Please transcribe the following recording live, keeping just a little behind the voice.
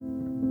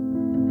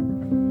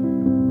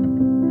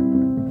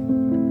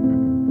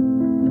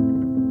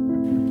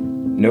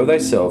Know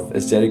Thyself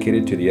is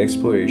dedicated to the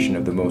exploration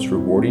of the most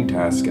rewarding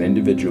task an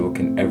individual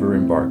can ever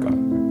embark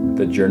on,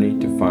 the journey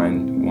to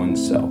find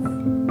oneself.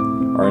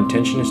 Our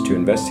intention is to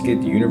investigate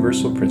the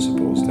universal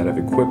principles that have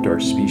equipped our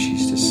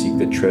species to seek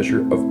the treasure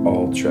of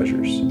all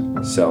treasures,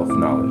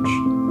 self-knowledge.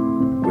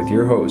 With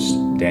your hosts,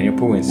 Daniel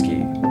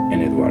Powinski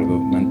and Eduardo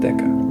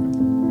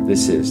Manteca.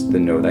 This is the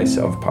Know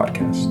Thyself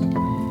podcast.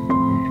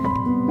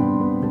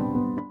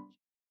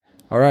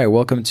 All right,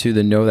 welcome to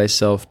the Know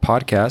Thyself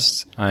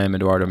podcast. I am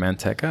Eduardo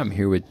Manteca. I'm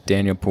here with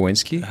Daniel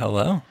Powinski.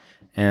 Hello.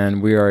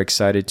 And we are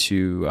excited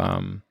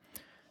to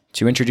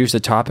introduce the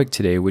topic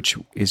today, which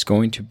is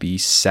going to be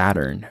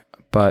Saturn.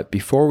 But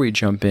before we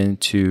jump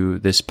into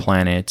this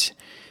planet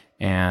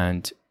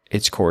and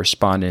its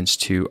correspondence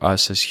to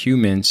us as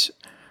humans,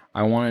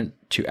 I wanted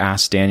to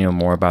ask Daniel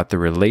more about the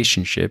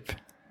relationship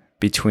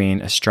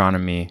between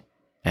astronomy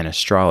and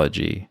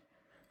astrology.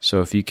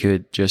 So if you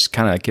could just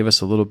kind of give us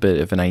a little bit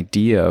of an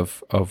idea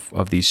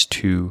of these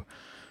two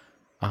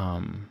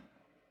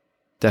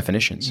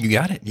definitions. You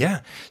got it,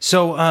 yeah.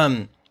 So,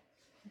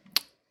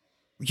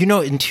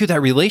 that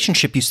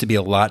relationship used to be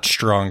a lot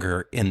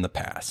stronger in the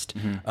past.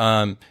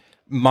 Mm-hmm.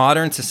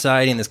 Modern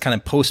society and this kind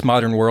of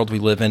postmodern world we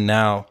live in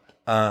now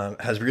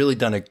has really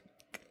done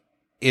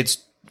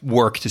its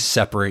work to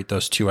separate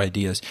those two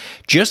ideas,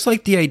 just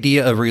like the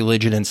idea of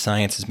religion and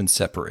science has been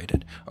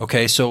separated.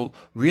 Okay, so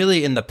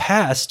really in the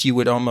past, you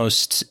would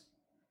almost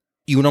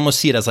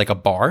see it as like a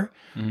bar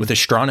with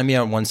astronomy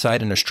on one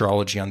side and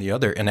astrology on the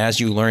other. And as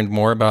you learned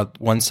more about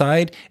one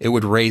side, it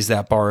would raise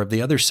that bar of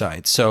the other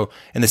side. So,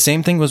 and the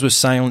same thing was with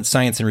science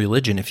and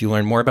religion. If you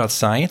learn more about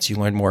science, you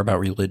learn more about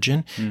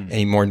religion, and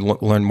you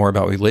learn more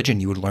about religion,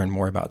 you would learn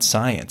more about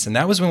science. And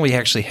that was when we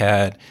actually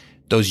had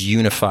those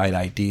unified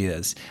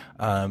ideas.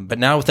 But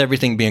now with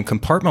everything being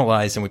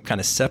compartmentalized and we've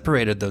kind of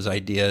separated those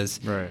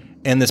ideas, right.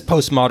 In this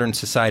postmodern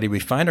society we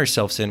find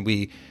ourselves in,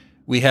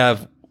 we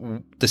have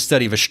the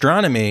study of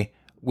astronomy,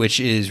 which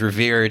is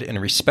revered and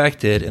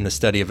respected, and the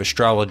study of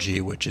astrology,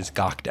 which is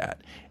gawked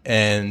at.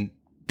 And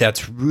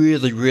that's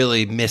really,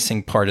 really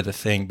missing part of the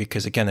thing,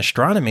 because again,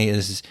 astronomy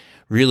is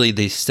really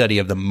the study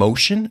of the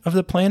motion of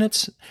the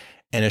planets,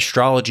 and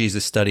astrology is the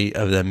study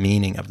of the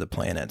meaning of the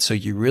planet. So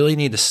you really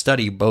need to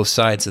study both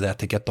sides of that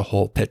to get the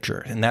whole picture.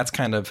 And that's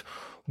kind of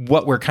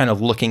what we're kind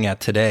of looking at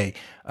today.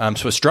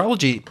 So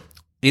astrology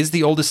is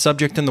the oldest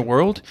subject in the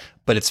world,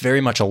 but it's very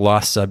much a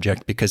lost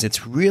subject because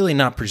it's really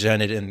not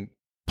presented in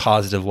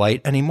positive light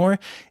anymore.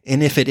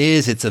 And if it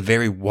is, it's a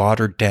very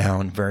watered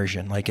down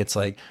version. Like it's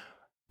like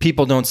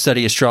people don't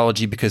study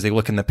astrology because they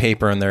look in the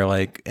paper and they're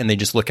like, and they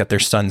just look at their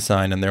sun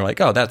sign and they're like,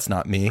 oh, that's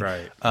not me.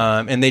 Right.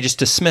 And they just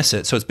dismiss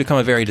it. So it's become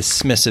a very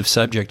dismissive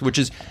subject, which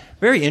is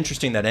very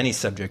interesting that any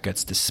subject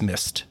gets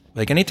dismissed.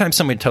 Like anytime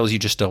somebody tells you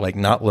just to like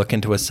not look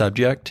into a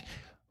subject,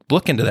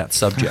 look into that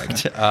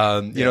subject.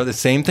 The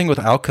same thing with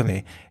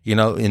alchemy.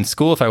 In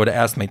school, if I would have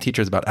asked my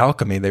teachers about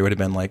alchemy, they would have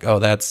been like, oh,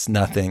 that's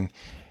nothing.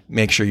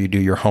 Make sure you do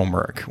your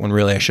homework. When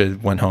really I should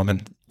have went home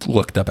and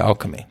looked up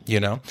alchemy,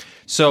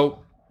 So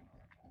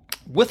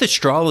with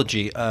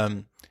astrology,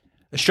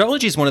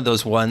 astrology is one of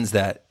those ones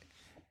that,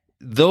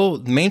 though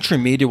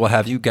mainstream media will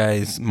have you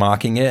guys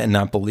mocking it and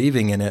not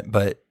believing in it,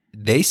 but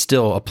they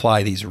still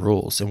apply these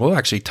rules. And we'll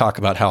actually talk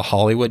about how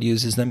Hollywood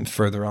uses them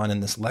further on in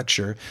this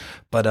lecture.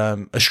 But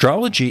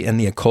astrology and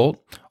the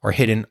occult are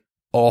hidden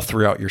all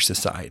throughout your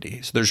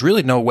society. So there's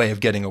really no way of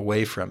getting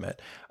away from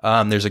it.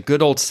 There's a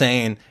good old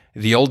saying,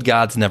 the old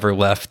gods never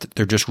left,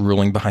 they're just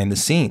ruling behind the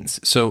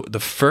scenes. So the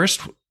first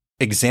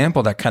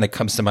example that kind of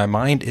comes to my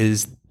mind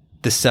is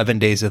the 7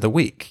 days of the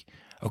week.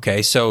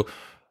 Okay, so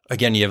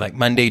again, you have like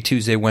Monday,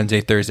 Tuesday,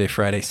 Wednesday, Thursday,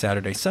 Friday,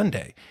 Saturday,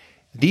 Sunday.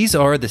 These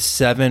are the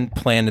seven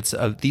planets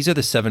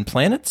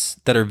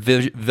that are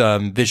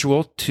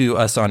visual to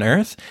us on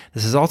Earth.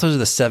 This is also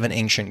the seven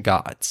ancient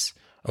gods.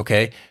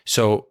 Okay,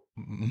 so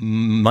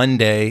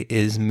Monday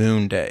is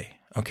Moon Day.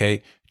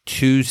 Okay,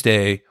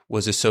 Tuesday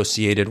was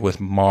associated with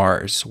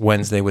Mars.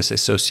 Wednesday was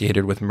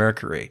associated with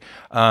Mercury.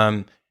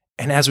 And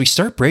as we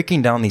start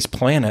breaking down these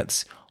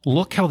planets,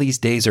 look how these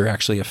days are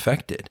actually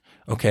affected.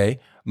 Okay,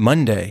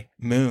 Monday,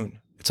 Moon.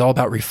 It's all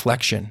about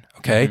reflection.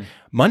 Okay,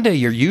 Monday,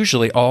 you're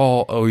usually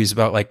always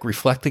about like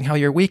reflecting how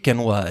your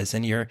weekend was,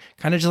 and you're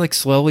kind of just like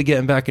slowly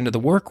getting back into the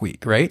work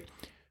week, right?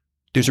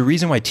 There's a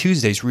reason why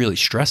Tuesday's really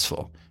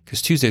stressful,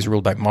 because Tuesday's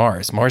ruled by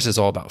Mars. Mars is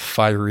all about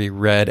fiery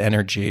red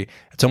energy.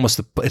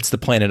 It's the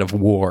planet of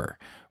war,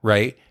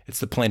 right? It's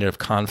the planet of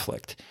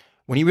conflict.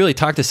 When you really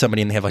talk to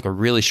somebody and they have like a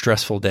really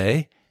stressful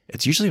day,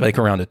 it's usually like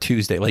around a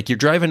Tuesday. Like you're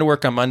driving to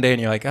work on Monday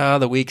and you're like,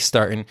 the week's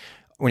starting.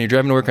 When you're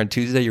driving to work on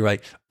Tuesday, you're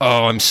like,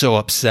 oh, I'm so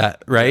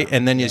upset, right? Yeah,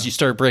 and then as you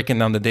start breaking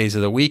down the days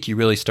of the week, you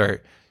really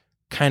start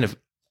kind of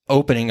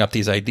opening up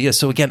these ideas.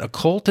 So again,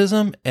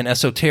 occultism and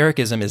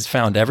esotericism is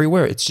found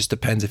everywhere. It just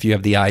depends if you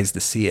have the eyes to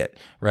see it,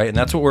 right? And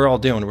that's what we're all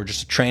doing. We're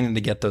just training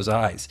to get those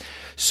eyes.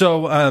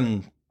 So,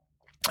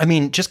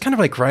 just kind of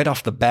like right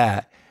off the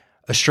bat,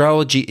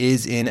 astrology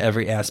is in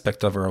every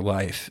aspect of our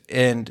life.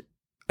 And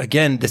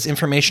again, this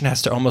information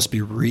has to almost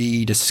be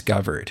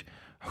rediscovered.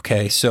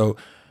 Okay, so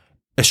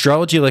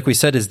astrology, like we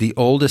said, is the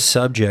oldest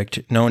subject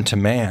known to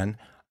man.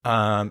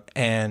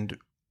 And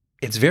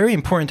it's very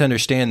important to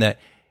understand that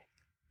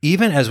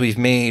even as we've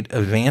made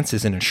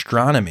advances in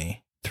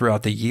astronomy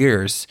throughout the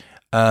years,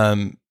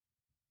 a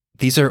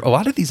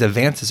lot of these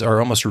advances are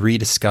almost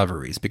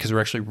rediscoveries because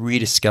we're actually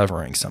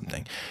rediscovering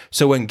something.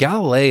 So when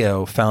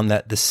Galileo found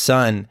that the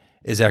sun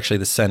is actually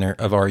the center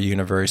of our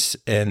universe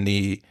and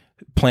the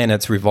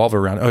planets revolve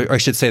around, or I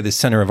should say the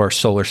center of our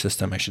solar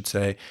system,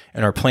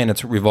 and our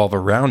planets revolve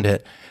around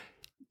it,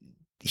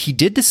 he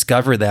did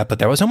discover that, but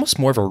that was almost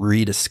more of a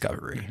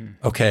rediscovery,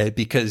 okay?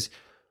 Because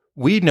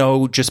we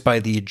know just by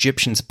the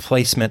Egyptians'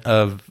 placement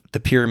of the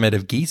Pyramid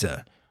of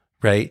Giza,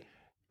 right?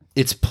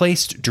 It's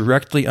placed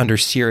directly under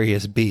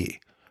Sirius B,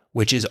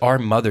 which is our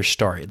mother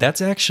star.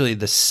 That's actually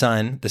the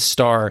sun, the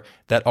star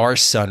that our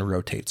sun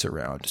rotates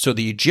around. So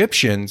the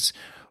Egyptians,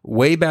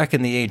 way back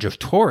in the age of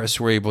Taurus,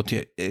 were able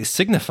to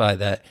signify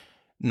that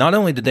not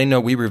only did they know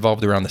we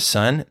revolved around the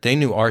sun, they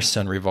knew our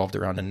sun revolved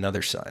around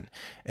another sun.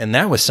 And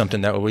that was something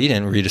that we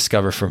didn't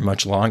rediscover for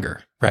much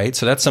longer, right?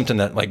 So that's something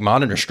that like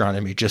modern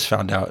astronomy just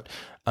found out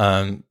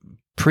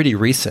pretty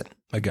recent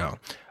ago.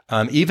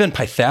 Even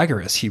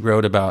Pythagoras, he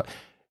wrote about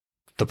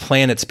the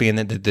planets being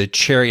the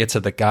chariots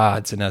of the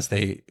gods and as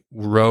they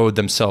rode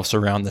themselves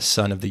around the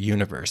sun of the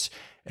universe.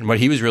 And what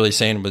he was really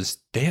saying was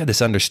they had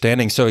this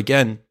understanding. So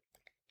again,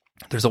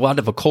 there's a lot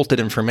of occulted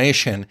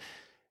information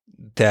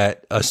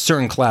that a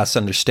certain class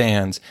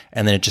understands,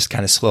 and then it just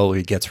kind of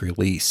slowly gets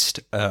released.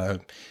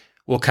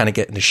 We'll kind of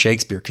get into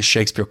Shakespeare because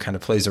Shakespeare kind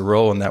of plays a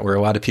role in that, where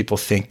a lot of people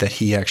think that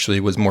he actually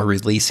was more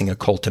releasing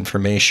occult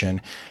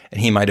information, and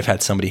he might have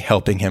had somebody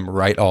helping him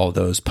write all of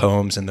those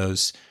poems and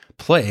those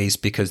plays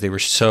because they were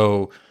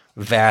so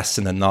vast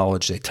in the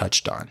knowledge they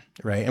touched on,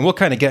 right? And we'll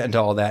kind of get into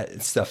all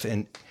that stuff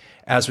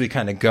as we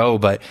kind of go,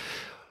 but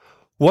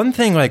one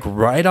thing like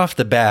right off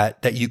the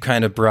bat that you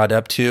kind of brought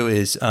up too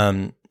is,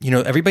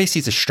 everybody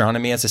sees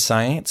astronomy as a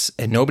science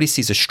and nobody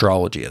sees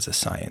astrology as a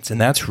science. And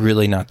that's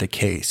really not the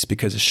case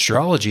because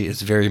astrology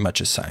is very much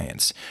a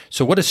science.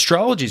 So what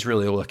astrology is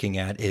really looking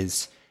at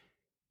is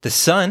the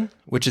sun,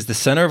 which is the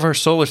center of our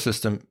solar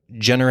system,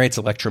 generates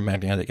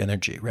electromagnetic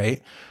energy,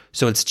 right?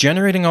 So it's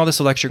generating all this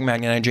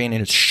electromagnetic energy and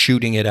it's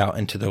shooting it out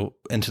into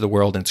the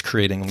world and it's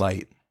creating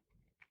light.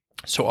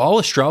 So all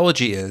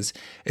astrology is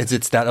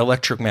it's that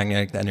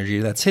electromagnetic energy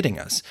that's hitting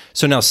us.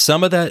 So now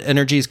some of that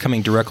energy is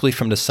coming directly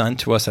from the sun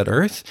to us at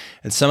Earth,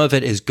 and some of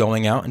it is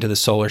going out into the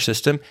solar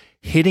system,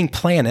 hitting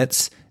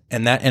planets,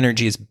 and that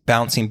energy is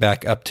bouncing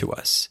back up to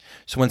us.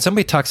 So when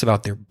somebody talks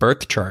about their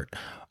birth chart,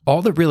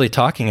 all they're really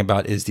talking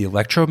about is the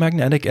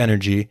electromagnetic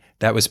energy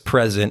that was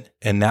present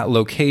in that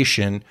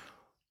location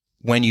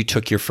when you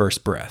took your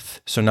first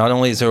breath. So not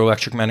only is there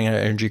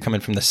electromagnetic energy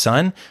coming from the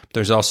sun, but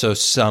there's also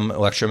some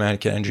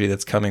electromagnetic energy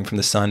that's coming from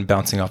the sun,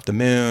 bouncing off the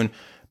moon,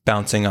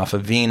 bouncing off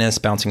of Venus,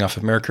 bouncing off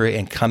of Mercury,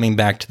 and coming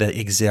back to the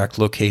exact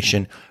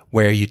location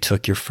where you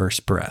took your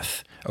first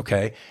breath.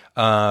 Okay.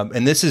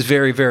 And this is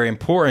very, very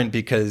important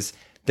because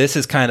this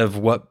is kind of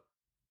what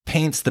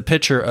paints the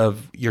picture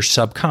of your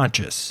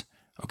subconscious.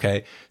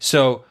 Okay.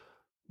 So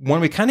when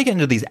we kind of get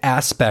into these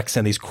aspects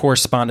and these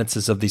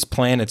correspondences of these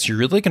planets, you're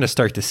really going to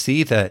start to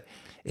see that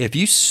if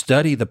you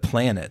study the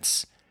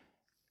planets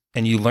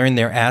and you learn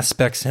their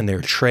aspects and their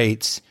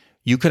traits,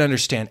 you can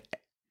understand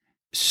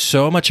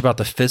so much about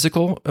the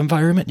physical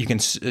environment. You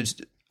can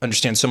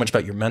understand so much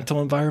about your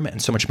mental environment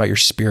and so much about your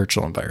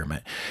spiritual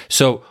environment.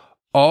 So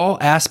all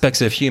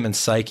aspects of human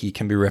psyche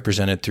can be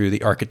represented through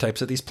the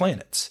archetypes of these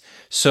planets.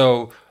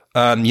 So,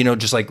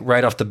 just like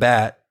right off the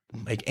bat,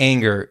 like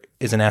anger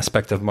is an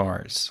aspect of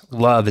Mars.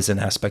 Love is an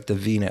aspect of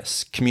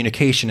Venus.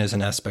 Communication is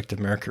an aspect of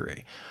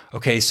Mercury.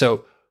 Okay,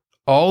 so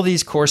all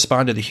these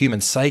correspond to the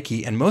human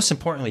psyche and most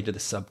importantly to the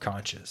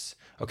subconscious.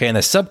 Okay, and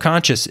the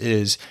subconscious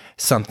is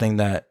something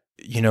that,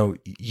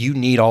 you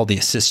need all the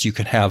assists you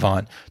can have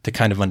on to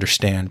kind of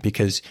understand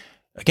because,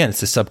 again,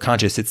 it's the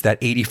subconscious. It's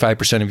that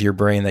 85% of your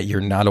brain that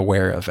you're not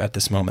aware of at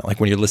this moment. Like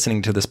when you're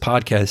listening to this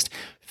podcast,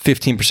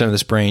 15% of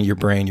this brain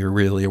you're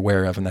really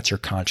aware of, and that's your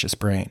conscious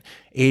brain.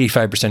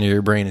 85% of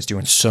your brain is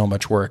doing so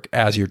much work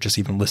as you're just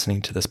even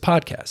listening to this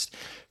podcast.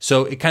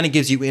 So it kind of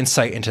gives you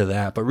insight into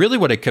that. But really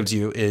what it gives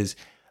you is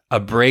a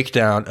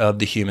breakdown of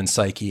the human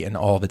psyche and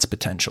all of its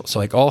potential. So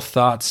like all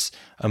thoughts,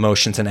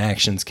 emotions, and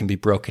actions can be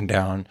broken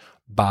down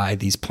by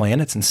these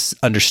planets and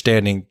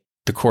understanding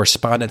the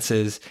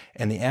correspondences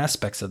and the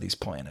aspects of these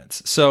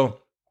planets.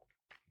 So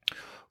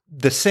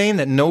the saying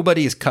that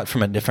nobody is cut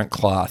from a different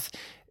cloth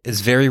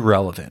is very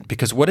relevant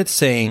because what it's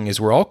saying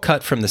is we're all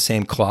cut from the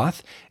same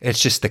cloth.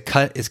 It's just the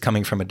cut is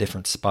coming from a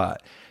different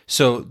spot.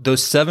 So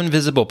those 7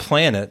 visible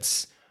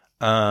planets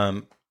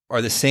are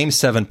the same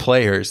 7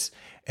 players,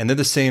 and they're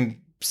the same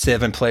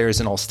 7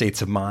 players in all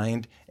states of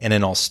mind and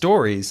in all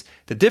stories.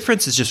 The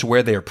difference is just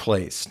where they are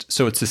placed.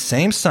 So it's the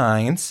same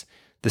signs,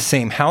 the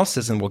same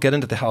houses, and we'll get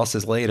into the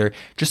houses later,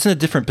 just in a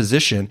different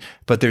position,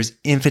 but there's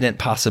infinite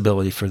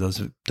possibility for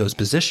those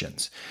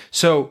positions.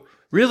 So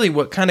really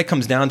what kind of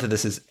comes down to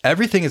this is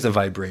everything is a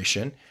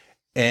vibration,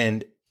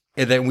 and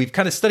And then we've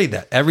kind of studied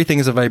that. Everything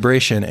is a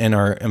vibration in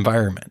our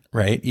environment,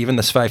 right? Even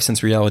this five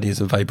sense reality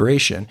is a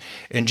vibration.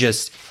 And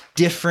just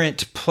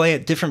different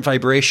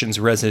vibrations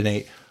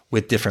resonate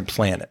with different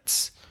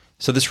planets.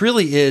 So this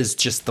really is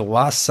just the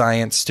lost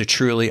science to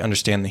truly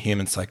understand the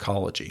human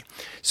psychology.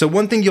 So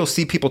one thing you'll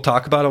see people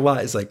talk about a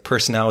lot is like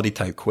personality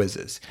type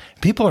quizzes.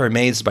 People are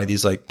amazed by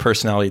these like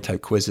personality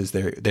type quizzes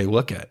they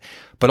look at.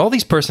 But all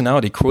these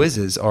personality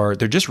quizzes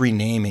they're just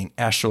renaming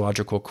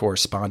astrological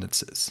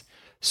correspondences.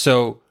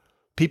 So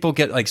people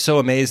get like so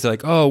amazed. They're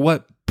like, oh,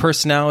 what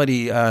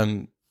personality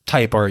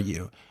type are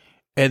you?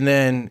 And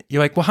then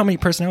you're like, well, how many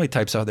personality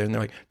types are there? And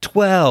they're like,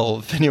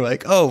 12. And you're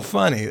like, oh,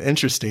 funny,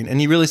 interesting. And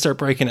you really start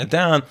breaking it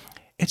down.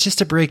 It's just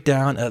a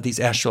breakdown of these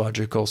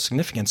astrological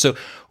significance. So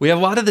we have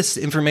a lot of this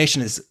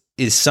information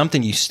is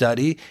something you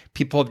study.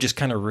 People have just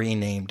kind of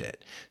renamed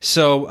it.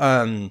 So,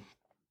 and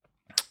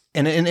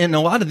a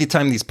lot of the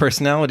time, these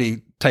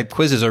personality type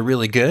quizzes are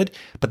really good,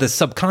 but the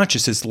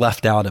subconscious is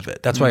left out of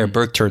it. That's why our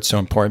birth chart is so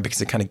important,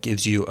 because it kind of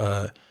gives you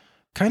a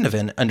kind of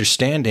an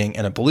understanding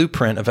and a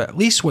blueprint of at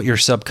least what your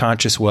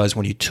subconscious was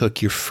when you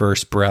took your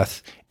first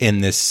breath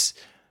in this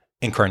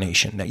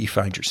incarnation that you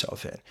find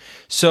yourself in.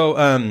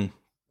 So,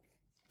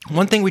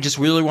 one thing we just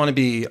really want to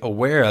be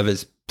aware of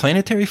is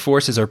planetary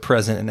forces are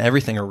present in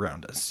everything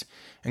around us,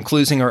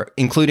 including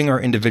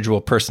our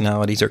individual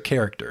personalities or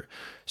character.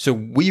 So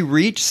we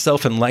reach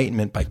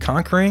self-enlightenment by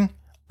conquering,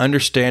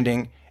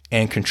 understanding,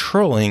 and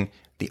controlling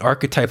the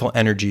archetypal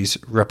energies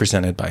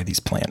represented by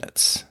these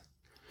planets.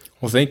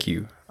 Well, thank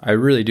you. I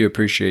really do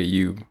appreciate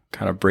you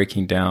kind of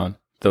breaking down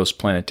those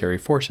planetary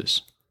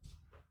forces.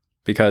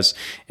 Because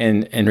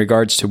in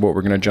regards to what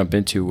we're going to jump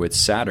into with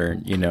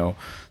Saturn,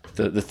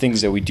 the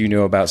things that we do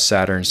know about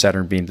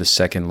Saturn being the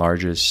second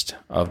largest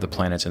of the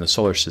planets in the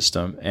solar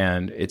system,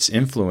 and its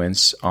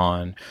influence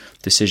on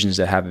decisions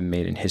that have been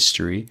made in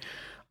history,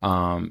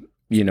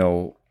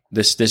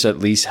 this at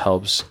least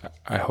helps,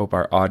 I hope,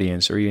 our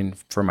audience, or even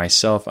for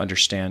myself,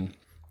 understand,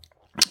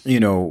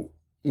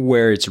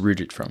 where it's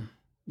rooted from,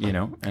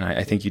 and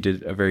I think you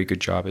did a very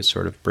good job at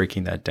sort of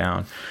breaking that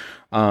down.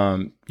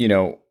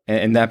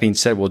 And that being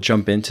said, we'll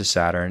jump into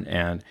Saturn.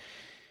 And,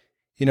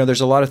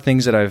 there's a lot of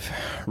things that I've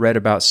read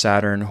about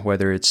Saturn,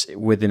 whether it's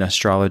within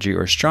astrology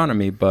or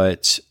astronomy,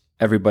 but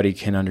everybody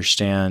can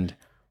understand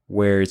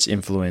where its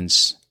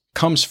influence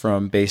comes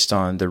from based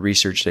on the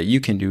research that you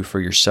can do for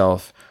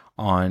yourself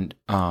on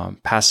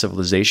past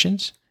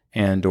civilizations,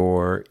 and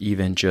or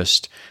even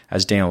just,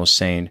 as Daniel was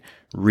saying,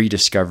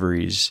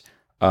 rediscoveries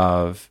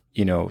of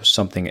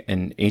something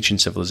an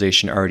ancient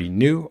civilization already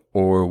knew,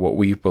 or what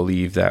we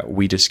believe that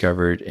we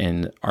discovered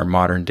in our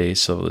modern day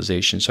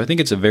civilization. So I think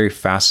it's a very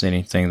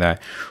fascinating thing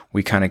that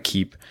we kind of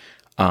keep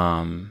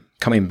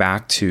coming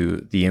back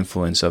to the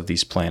influence of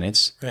these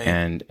planets,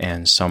 right,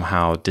 and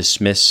somehow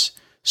dismiss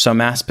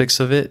some aspects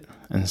of it,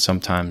 and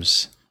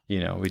sometimes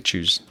we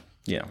choose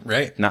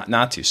right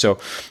not to. So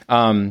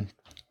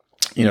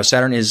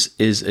Saturn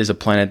is a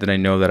planet that I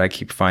know that I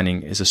keep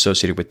finding is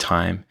associated with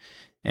time.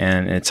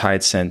 And in its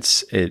highest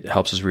sense, it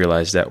helps us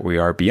realize that we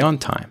are beyond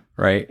time,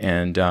 right?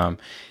 And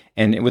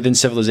within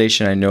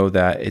civilization, I know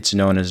that it's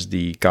known as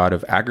the god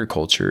of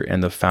agriculture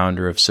and the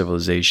founder of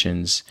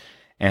civilizations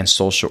and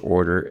social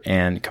order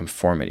and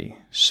conformity.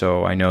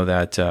 So I know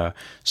that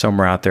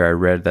somewhere out there I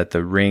read that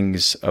the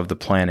rings of the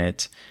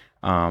planet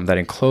that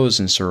enclose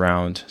and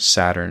surround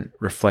Saturn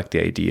reflect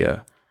the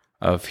idea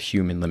of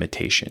human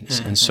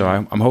limitations. Mm-hmm. And so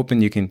I'm hoping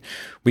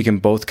we can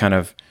both kind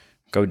of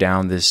go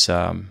down this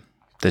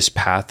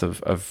path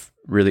of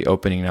really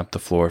opening up the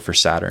floor for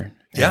Saturn.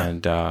 Yeah.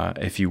 And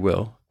if you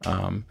will.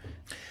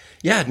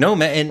 Yeah, no,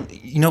 man.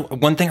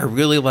 And, one thing I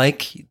really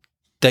like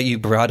that you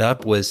brought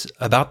up was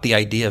about the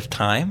idea of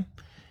time,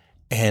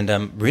 and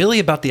really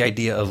about the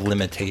idea of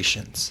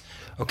limitations.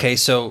 Okay,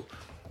 so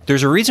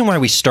there's a reason why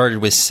we started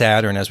with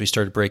Saturn as we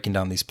started breaking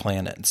down these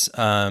planets.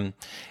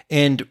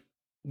 And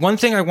one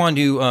thing I want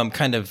to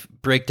kind of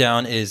break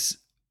down is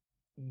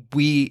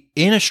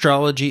in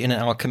astrology and in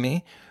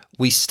alchemy,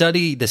 we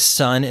study the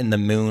sun and the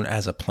moon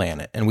as a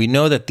planet, and we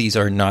know that these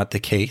are not the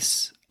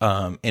case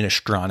in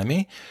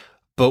astronomy,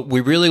 but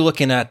we're really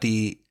looking at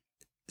the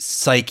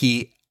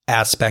psyche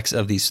aspects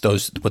of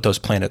what those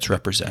planets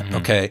represent. Mm-hmm.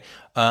 Okay,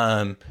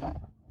 and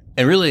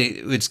really,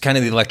 it's kind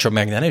of the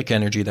electromagnetic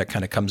energy that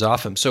kind of comes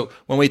off them. So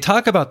when we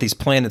talk about these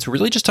planets, we're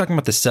really just talking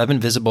about the 7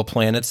 visible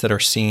planets that are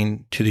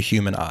seen to the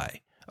human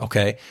eye.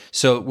 Okay,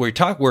 so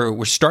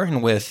we're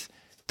starting with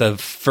the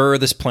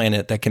furthest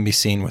planet that can be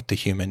seen with the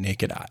human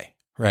naked eye.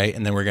 Right.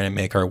 And then we're going to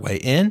make our way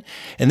in.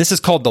 And this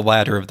is called the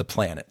ladder of the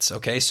planets.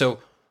 Okay. So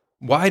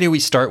why do we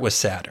start with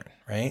Saturn?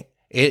 Right.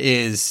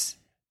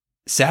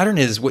 Saturn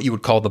is what you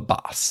would call the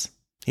boss.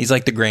 He's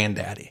like the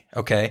granddaddy.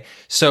 Okay.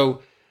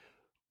 So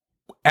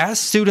as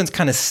students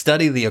kind of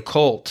study the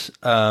occult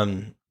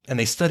and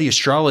they study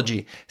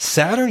astrology,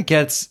 Saturn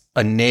gets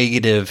a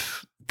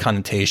negative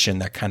connotation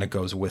that kind of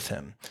goes with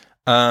him.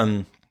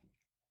 And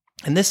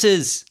this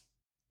is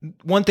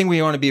one thing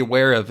we want to be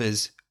aware of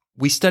is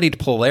we studied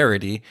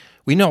polarity.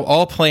 We know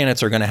all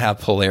planets are going to have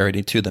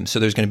polarity to them. So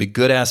there's going to be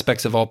good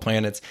aspects of all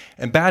planets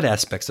and bad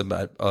aspects of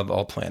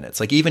all planets.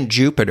 Like even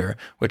Jupiter,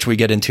 which we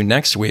get into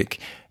next week,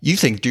 you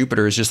think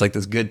Jupiter is just like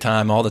this good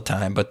time all the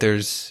time, but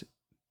there's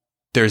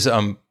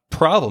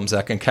problems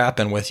that can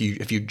happen with you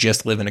if you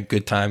just live in a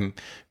good time,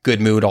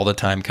 good mood all the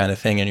time kind of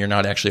thing, and you're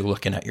not actually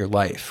looking at your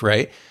life,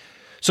 right?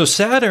 So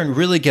Saturn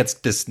really gets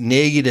this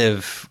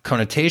negative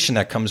connotation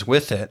that comes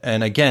with it.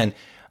 And again,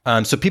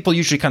 so people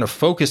usually kind of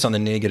focus on the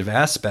negative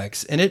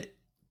aspects, and it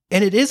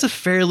is a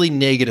fairly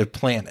negative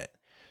planet.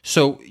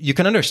 So you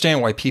can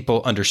understand why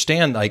people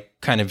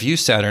kind of view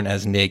Saturn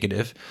as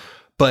negative,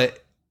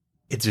 but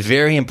it's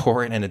very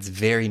important and it's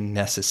very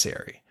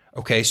necessary.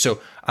 Okay, so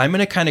I'm going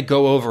to kind of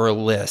go over a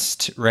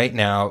list right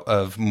now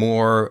of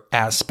more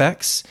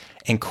aspects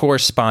and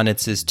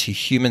correspondences to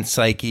human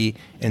psyche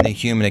and the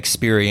human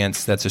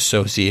experience that's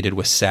associated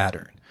with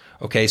Saturn.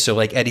 Okay, so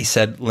like Eddie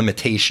said,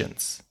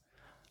 limitations,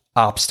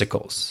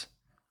 obstacles,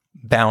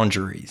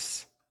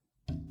 boundaries,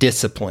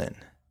 discipline,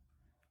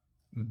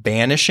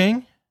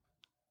 banishing,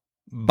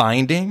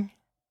 binding,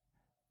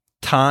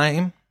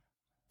 time,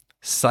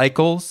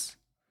 cycles,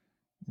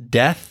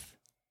 death,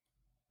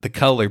 the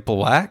color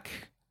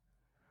black,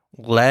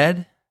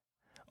 lead,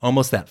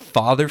 almost that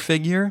father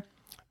figure,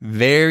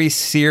 very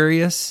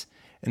serious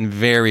and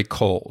very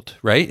cold,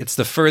 right? It's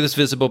the furthest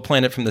visible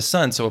planet from the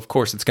sun, so of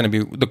course it's going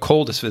to be the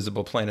coldest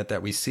visible planet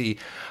that we see.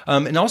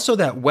 And also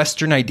that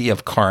Western idea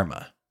of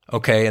karma,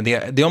 okay? And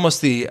the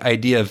almost the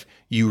idea of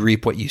you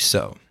reap what you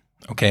sow,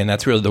 okay? And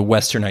that's really the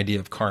Western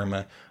idea of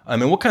karma.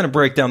 And we'll kind of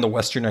break down the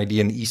Western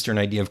idea and the Eastern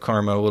idea of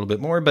karma a little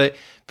bit more, but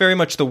very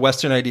much the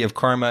Western idea of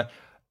karma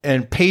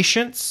and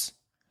patience,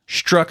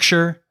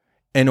 structure,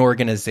 and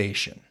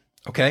organization,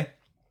 okay?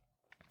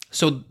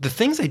 So the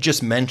things I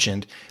just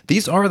mentioned,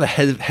 these are the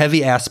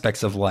heavy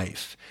aspects of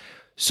life.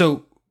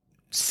 So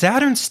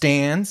Saturn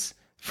stands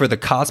for the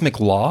cosmic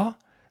law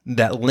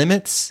that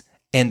limits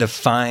and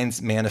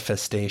defines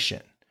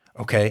manifestation,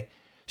 okay?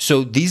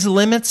 So these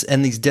limits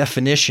and these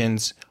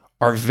definitions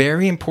are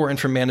very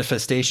important for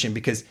manifestation,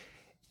 because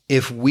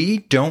if we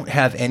don't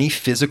have any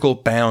physical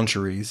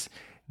boundaries,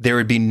 there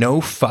would be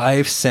no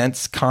 5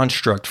 sense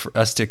construct for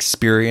us to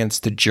experience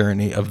the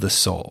journey of the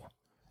soul.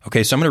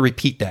 Okay, so I'm going to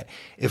repeat that.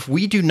 If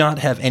we do not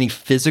have any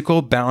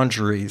physical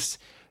boundaries,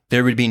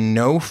 there would be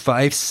no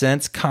 5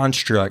 sense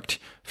construct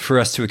for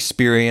us to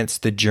experience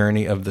the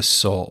journey of the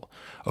soul.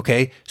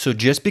 Okay, so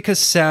just because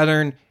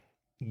Saturn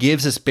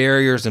gives us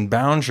barriers and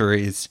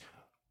boundaries,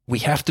 we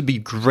have to be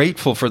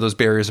grateful for those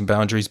barriers and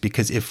boundaries,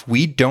 because if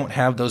we don't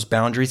have those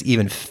boundaries,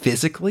 even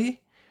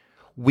physically,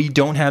 we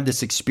don't have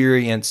this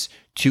experience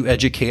to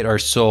educate our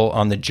soul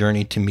on the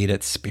journey to meet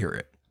its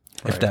spirit.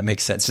 Right. If that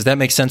makes sense. Does that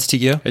make sense to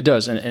you? It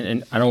does.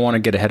 And I don't want to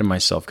get ahead of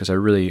myself, because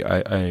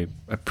I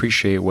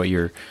appreciate what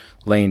you're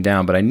laying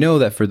down. But I know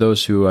that for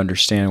those who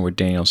understand what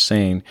Daniel's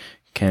saying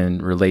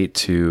can relate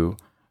to,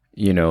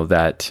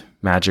 that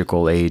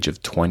magical age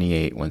of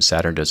 28 when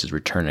Saturn does his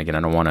return. Again, I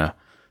don't want to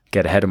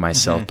get ahead of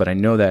myself, but I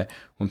know that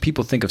when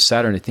people think of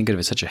Saturn, they think of it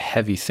as such a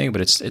heavy thing,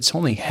 but it's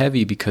only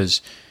heavy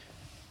because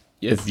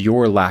of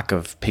your lack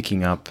of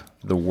picking up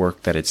the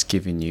work that it's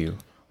giving you.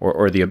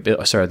 Or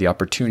the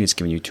opportunity it's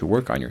giving you to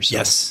work on yourself.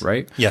 Yes.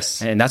 Right?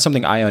 Yes. And that's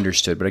something I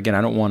understood. But again,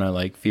 I don't want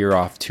to veer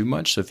off too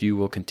much. So if you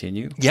will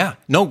continue. Yeah.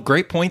 No,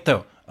 great point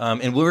though.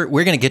 And we're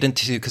going to get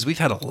into, because we've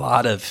had a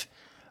lot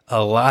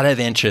of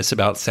interest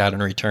about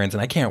Saturn returns,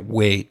 and I can't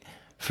wait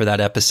for that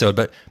episode.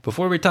 But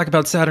before we talk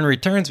about Saturn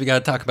returns, we got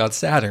to talk about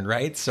Saturn,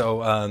 right?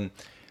 So,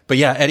 but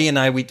yeah, Eddie and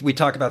I, we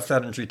talk about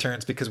Saturn's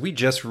returns because we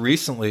just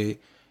recently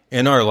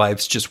in our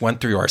lives just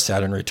went through our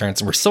Saturn returns,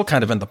 and we're still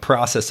kind of in the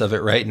process of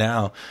it right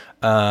now.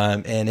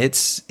 And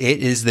it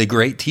is the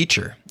great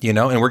teacher,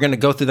 and we're going to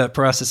go through that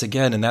process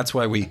again. And that's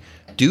why we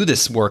do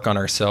this work on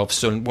ourselves.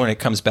 So when it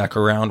comes back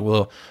around,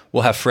 we'll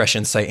have fresh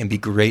insight and be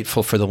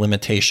grateful for the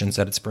limitations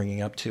that it's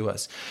bringing up to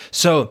us.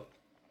 So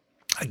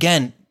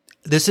again,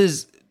 this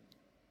is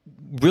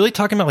really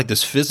talking about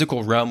this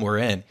physical realm we're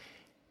in.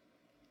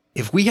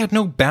 If we had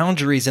no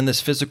boundaries in this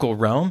physical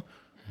realm,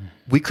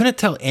 we couldn't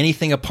tell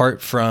anything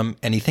apart from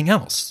anything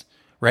else,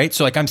 right?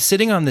 So I'm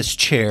sitting on this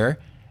chair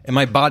and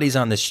my body's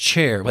on this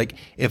chair.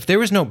 If there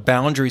was no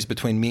boundaries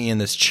between me and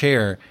this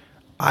chair,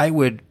 I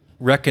would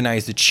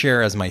recognize the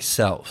chair as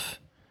myself,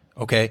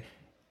 okay?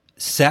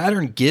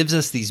 Saturn gives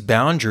us these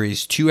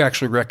boundaries to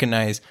actually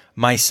recognize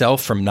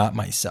myself from not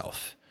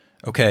myself,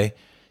 okay?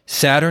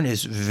 Saturn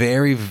is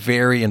very,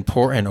 very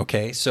important,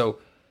 okay? So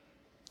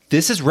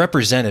this is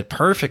represented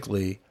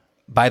perfectly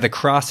by the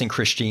cross in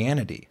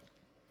Christianity,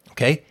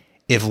 okay?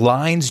 If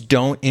lines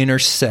don't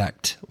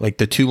intersect, like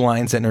the two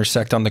lines that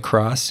intersect on the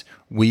cross,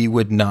 we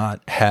would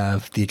not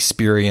have the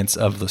experience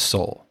of the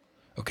soul,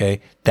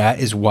 okay? That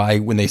is why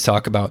when they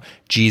talk about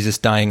Jesus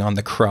dying on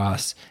the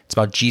cross, it's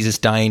about Jesus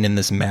dying in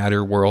this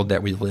matter world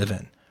that we live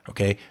in,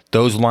 okay?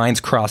 Those lines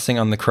crossing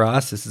on the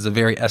cross, this is a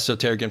very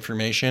esoteric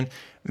information,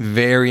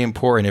 very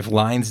important. If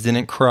lines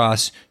didn't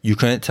cross, you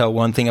couldn't tell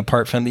one thing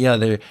apart from the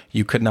other.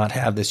 You could not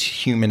have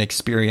this human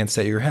experience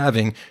that you're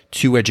having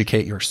to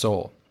educate your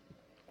soul.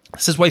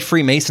 This is why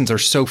Freemasons are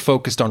so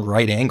focused on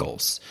right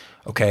angles,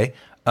 okay?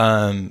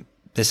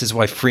 This is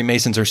why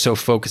Freemasons are so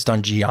focused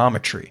on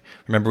geometry.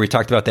 Remember, we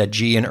talked about that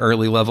G in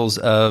early levels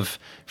of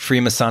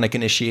Freemasonic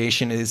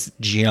initiation is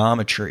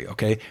geometry,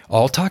 okay?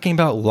 All talking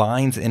about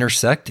lines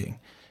intersecting.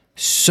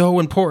 So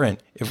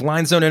important. If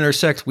lines don't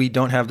intersect, we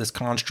don't have this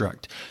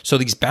construct. So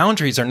these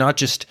boundaries are not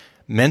just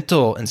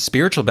mental and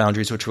spiritual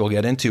boundaries, which we'll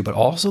get into, but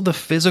also the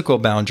physical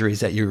boundaries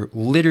that you're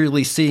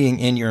literally seeing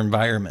in your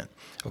environment,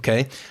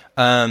 okay?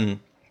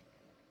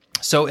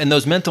 So in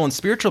those mental and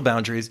spiritual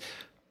boundaries,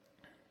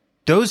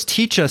 those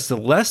teach us the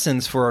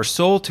lessons for our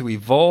soul to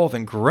evolve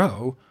and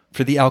grow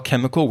for the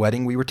alchemical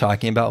wedding we were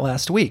talking about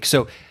last week.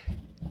 So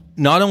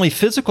not only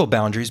physical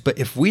boundaries, but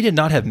if we did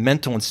not have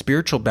mental and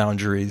spiritual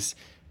boundaries,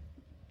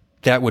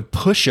 that would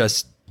push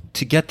us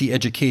to get the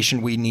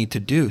education we need to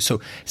do.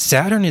 So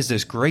Saturn is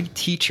this great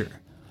teacher,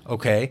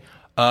 okay?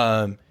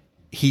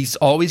 He's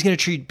always going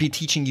to be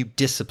teaching you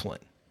discipline,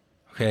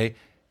 okay?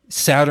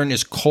 Saturn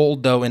is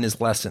cold, though, in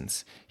his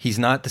lessons. He's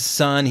not the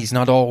sun. He's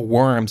not all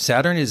worm.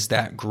 Saturn is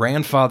that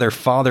grandfather,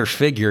 father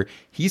figure.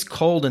 He's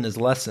cold in his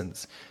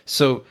lessons.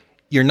 So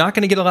you're not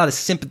going to get a lot of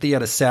sympathy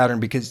out of Saturn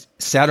because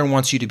Saturn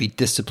wants you to be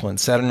disciplined.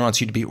 Saturn wants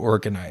you to be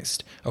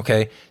organized,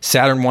 okay?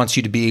 Saturn wants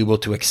you to be able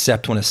to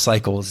accept when a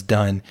cycle is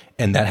done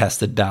and that has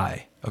to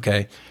die,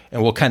 okay?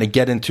 And we'll kind of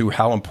get into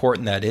how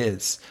important that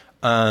is.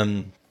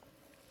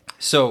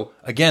 So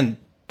again,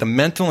 the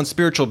mental and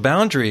spiritual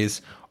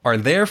boundaries are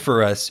there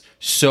for us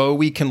so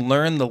we can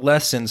learn the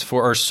lessons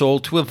for our soul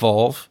to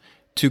evolve,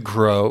 to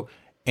grow,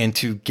 and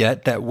to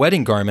get that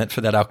wedding garment for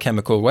that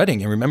alchemical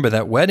wedding. And remember,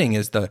 that wedding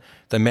is the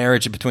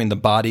marriage between the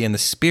body and the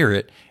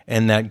spirit,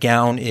 and that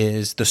gown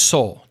is the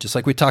soul, just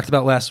like we talked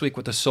about last week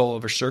with the soul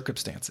over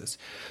circumstances.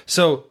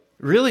 So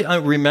really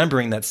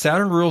remembering that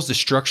Saturn rules the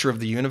structure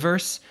of the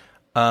universe,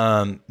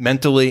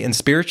 mentally and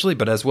spiritually,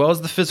 but as well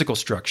as the physical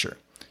structure.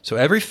 So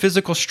every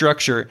physical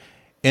structure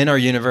in our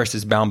universe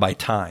is bound by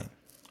time.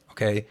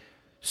 Okay,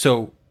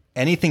 so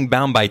anything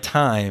bound by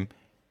time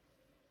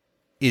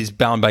is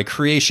bound by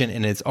creation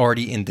and it's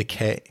already in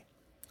decay.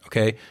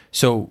 Okay,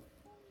 so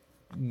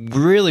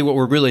really what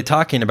we're really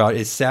talking about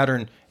is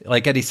Saturn,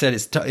 like Eddie said,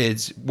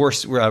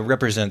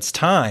 represents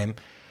time.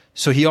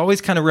 So he always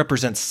kind of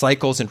represents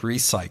cycles and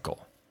recycle.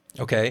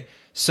 Okay,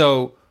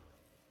 so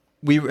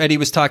Eddie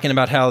was talking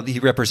about how he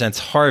represents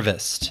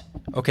harvest.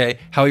 Okay,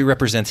 how he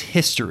represents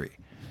history.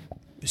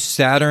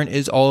 Saturn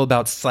is all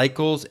about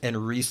cycles and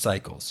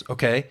recycles,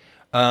 okay?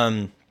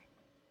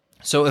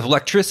 So if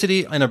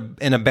electricity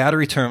in a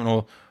battery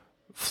terminal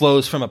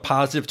flows from a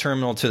positive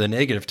terminal to the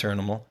negative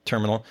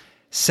terminal,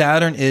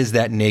 Saturn is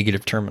that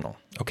negative terminal,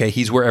 okay?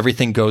 He's where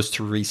everything goes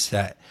to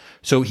reset.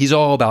 So he's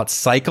all about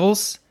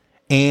cycles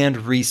and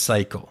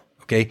recycle,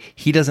 okay?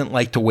 He doesn't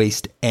like to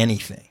waste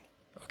anything,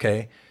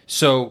 okay?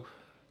 So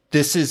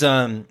this is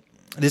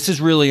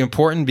really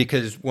important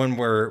because when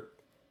we're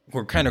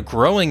kind of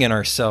growing in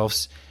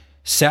ourselves,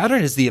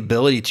 Saturn is the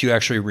ability to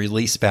actually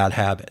release bad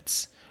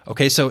habits.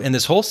 Okay, so in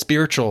this whole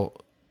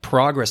spiritual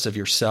progress of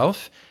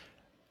yourself,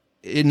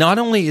 not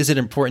only is it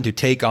important to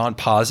take on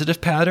positive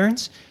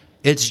patterns,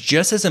 it's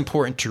just as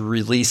important to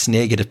release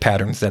negative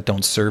patterns that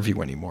don't serve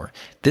you anymore.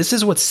 This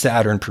is what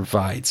Saturn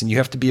provides, and you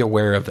have to be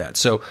aware of that.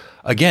 So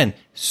again,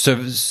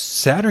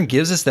 Saturn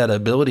gives us that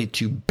ability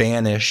to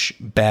banish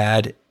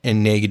bad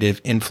and negative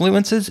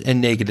influences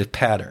and negative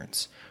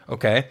patterns,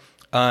 okay?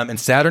 And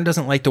Saturn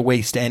doesn't like to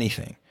waste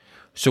anything.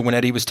 So when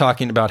Eddie was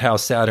talking about how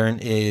Saturn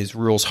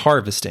rules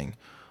harvesting,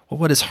 well,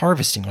 what is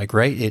harvesting like,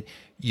 right?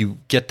 You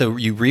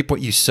reap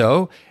what you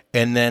sow,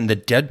 and then the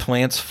dead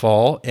plants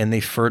fall and they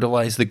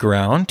fertilize the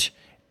ground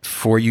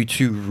for you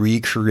to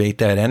recreate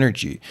that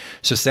energy.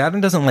 So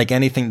Saturn doesn't like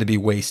anything to be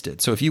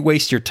wasted. So if you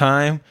waste your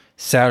time,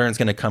 Saturn's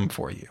going to come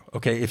for you.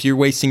 Okay, if you're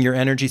wasting your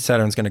energy,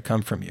 Saturn's going to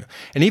come from you.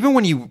 And even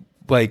when you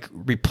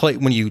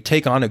when you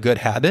take on a good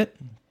habit,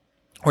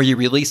 or you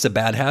release a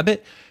bad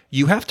habit,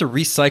 you have to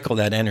recycle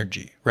that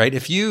energy, right?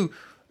 If you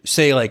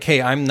say like,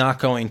 hey, I'm not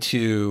going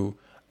to,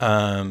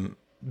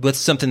 what's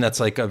something that's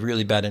like a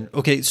really bad,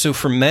 okay, so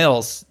for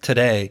males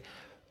today,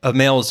 a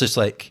male is just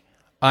like,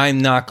 I'm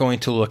not going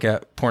to look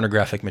at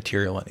pornographic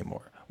material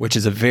anymore, which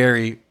is a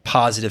very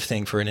positive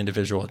thing for an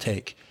individual to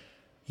take.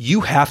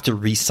 You have to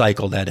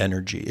recycle that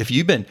energy. If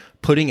you've been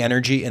putting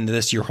energy into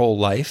this your whole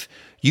life,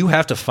 you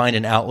have to find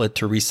an outlet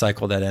to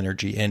recycle that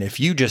energy. And if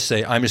you just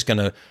say, I'm just going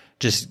to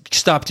just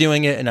stop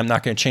doing it and I'm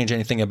not going to change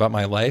anything about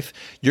my life,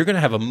 you're going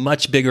to have a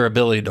much bigger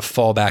ability to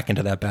fall back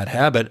into that bad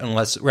habit,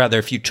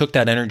 if you took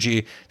that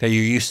energy that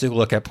you used to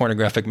look at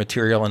pornographic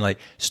material and like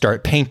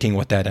start painting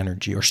with that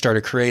energy or start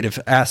a creative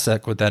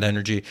asset with that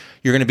energy,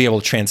 you're going to be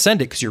able to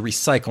transcend it because you're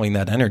recycling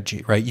that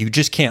energy, right? You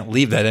just can't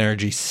leave that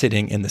energy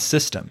sitting in the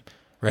system,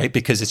 right?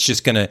 Because it's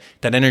just that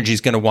energy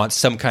is going to want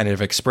some kind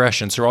of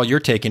expression. So all you're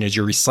taking is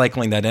you're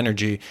recycling that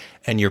energy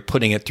and you're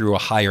putting it through a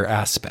higher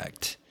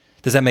aspect.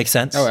 Does that make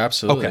sense? Oh,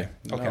 absolutely.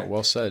 Okay. No,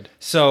 well said.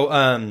 So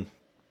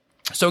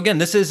again,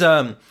 this is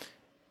why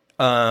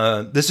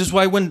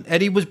when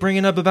Eddie was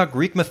bringing up about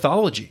Greek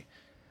mythology,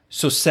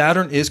 so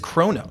Saturn is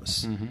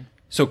Kronos. Mm-hmm.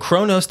 So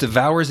Kronos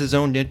devours his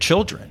own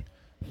children.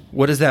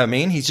 What does that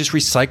mean? He's just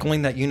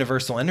recycling that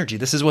universal energy.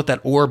 This is what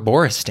that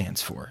Ouroboros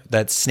stands for.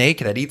 That snake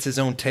that eats his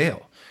own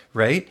tail,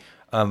 right?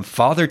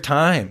 Father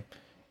Time,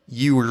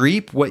 you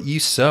reap what you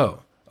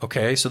sow.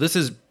 Okay, so this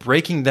is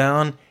breaking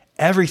down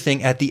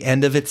everything at the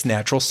end of its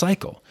natural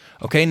cycle.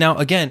 Okay, now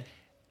again,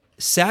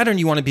 Saturn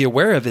you want to be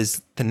aware of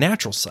is the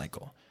natural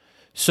cycle.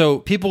 So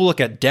people look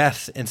at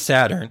death in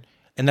Saturn,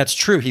 and that's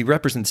true. He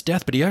represents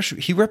death, but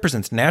he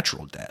represents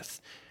natural death.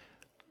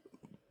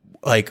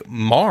 Like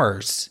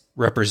Mars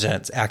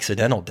represents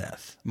accidental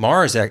death.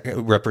 Mars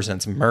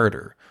represents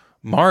murder.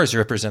 Mars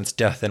represents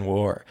death and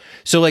war.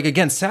 So like,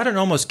 again, Saturn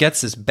almost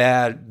gets this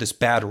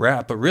bad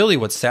rap, but really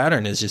what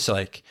Saturn is just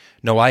like,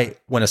 no,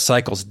 when a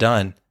cycle's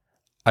done,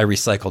 I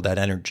recycle that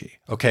energy.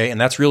 Okay. And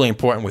that's really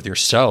important with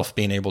yourself,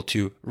 being able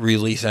to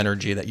release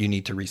energy that you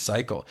need to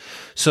recycle.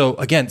 So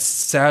again,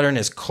 Saturn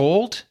is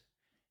cold.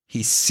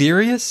 He's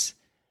serious.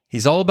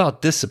 He's all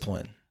about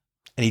discipline,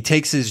 and he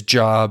takes his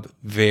job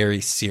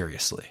very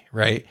seriously.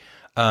 Right.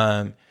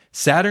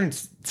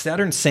 Saturn's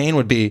saying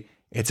would be,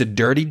 it's a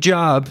dirty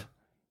job,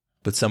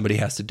 but somebody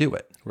has to do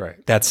it.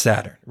 Right. That's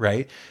Saturn,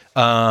 right?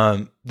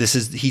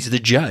 He's the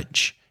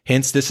judge.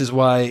 Hence, this is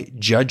why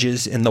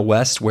judges in the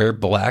West wear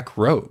black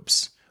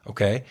robes.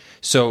 Okay.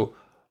 So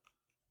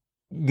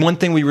one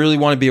thing we really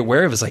want to be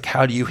aware of is like,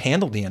 how do you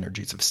handle the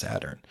energies of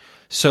Saturn?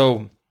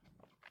 So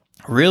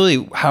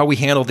really how we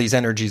handle these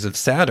energies of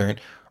Saturn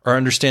are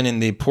understanding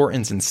the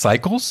importance in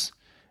cycles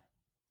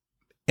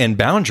and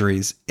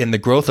boundaries in the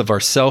growth of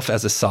ourself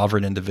as a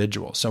sovereign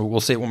individual. So we'll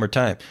say it one more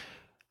time.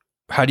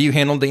 How do you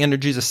handle the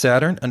energies of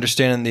Saturn?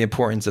 Understanding the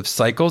importance of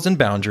cycles and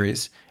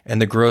boundaries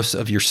and the growth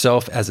of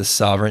yourself as a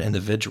sovereign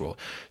individual.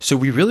 So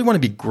we really want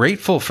to be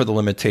grateful for the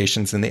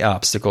limitations and the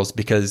obstacles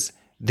because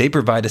they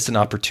provide us an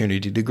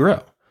opportunity to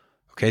grow.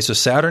 Okay, so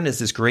Saturn is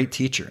this great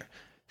teacher.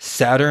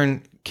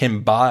 Saturn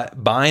can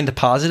bind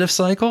positive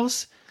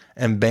cycles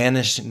and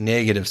banish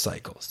negative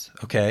cycles.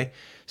 Okay,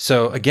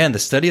 so again, the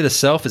study of the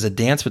self is a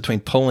dance between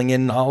pulling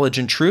in knowledge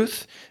and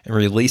truth and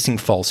releasing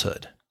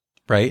falsehood.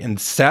 Right?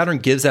 And Saturn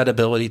gives that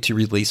ability to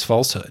release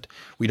falsehood.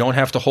 We don't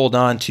have to hold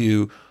on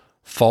to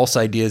false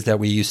ideas that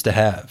we used to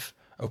have.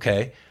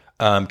 Okay.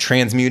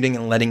 Transmuting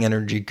and letting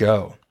energy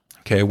go.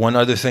 Okay. One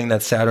other thing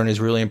that Saturn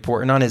is really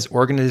important on is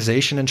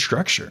organization and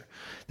structure.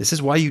 This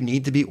is why you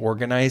need to be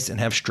organized and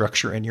have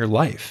structure in your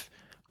life.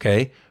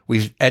 Okay.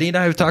 Eddie and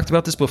I have talked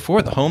about this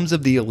before. The homes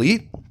of the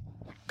elite,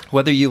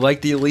 whether you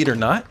like the elite or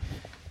not,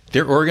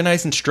 they're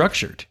organized and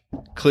structured.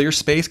 Clear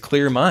space,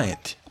 clear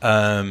mind.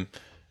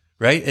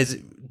 Right? As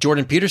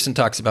Jordan Peterson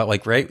talks about,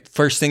 like, right,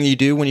 first thing you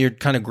do when you're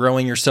kind of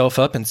growing yourself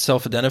up and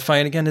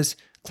self-identifying again is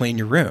clean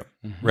your room,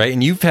 right?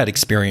 And you've had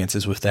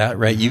experiences with that,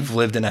 right? You've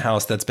lived in a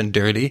house that's been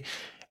dirty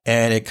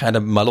and it kind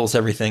of muddles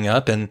everything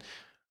up. And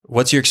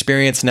what's your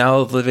experience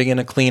now of living in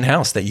a clean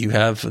house that you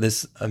have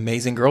this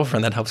amazing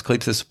girlfriend that helps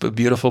keep this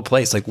beautiful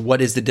place? Like,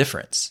 what is the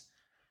difference?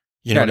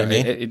 You know what I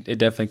mean? It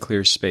definitely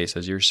clears space,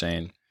 as you're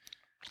saying.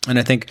 And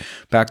I think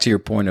back to your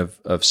point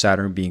of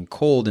Saturn being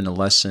cold in a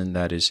lesson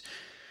that is,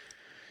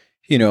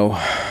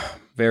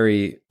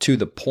 very to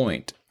the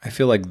point. I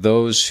feel like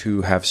those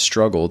who have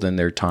struggled in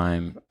their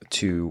time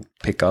to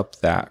pick up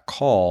that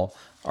call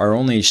are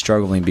only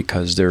struggling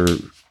because they're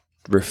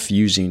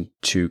refusing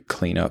to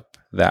clean up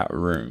that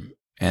room.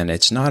 And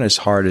it's not as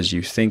hard as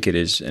you think it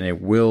is. And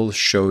it will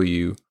show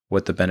you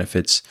what the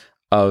benefits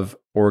of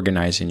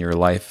organizing your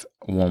life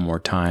one more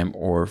time,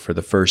 or for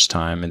the first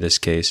time in this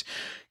case,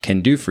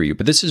 can do for you.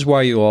 But this is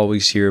why you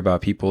always hear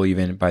about people,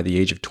 even by the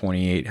age of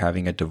 28,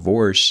 having a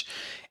divorce.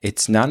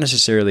 It's not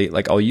necessarily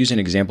like, I'll use an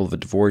example of a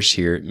divorce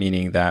here,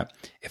 meaning that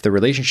if the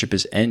relationship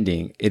is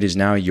ending, it is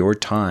now your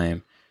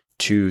time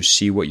to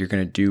see what you're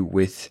going to do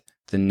with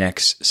the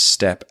next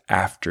step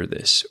after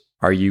this.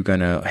 Are you going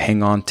to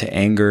hang on to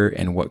anger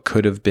and what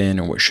could have been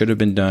or what should have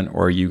been done?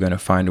 Or are you going to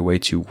find a way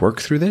to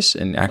work through this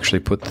and actually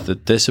put the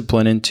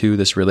discipline into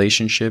this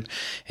relationship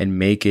and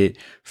make it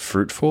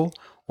fruitful?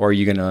 Or are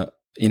you going to,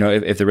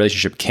 if the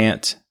relationship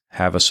can't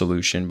have a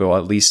solution, but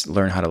at least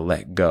learn how to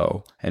let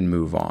go and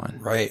move on.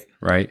 Right.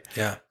 Right.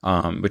 Yeah.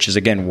 Which is,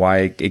 again,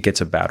 why it gets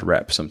a bad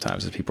rep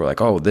sometimes. If people are like,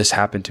 oh, this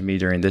happened to me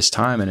during this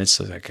time. And it's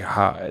like,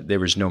 there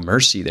was no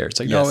mercy there. It's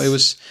like, yes. No,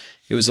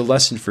 it was a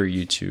lesson for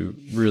you to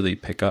really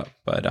pick up.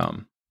 But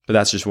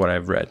that's just what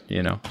I've read,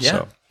 Yeah.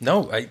 So.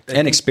 No,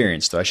 and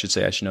experience, though. I should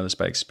say I should know this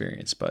by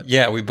experience, but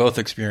yeah, we both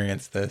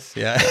experienced this.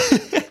 Yeah.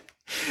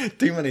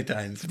 Too many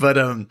times. But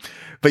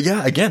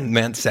yeah, again,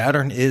 man,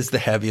 Saturn is the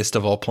heaviest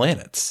of all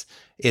planets.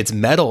 It's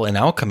metal and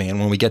alchemy. And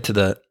when we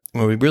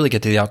really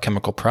get to the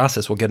alchemical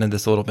process, we'll get into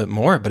this a little bit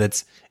more, but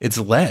it's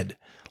lead.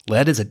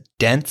 Lead is a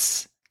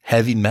dense,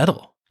 heavy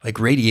metal. Like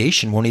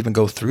radiation won't even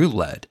go through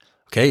lead.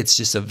 Okay. It's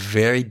just a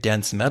very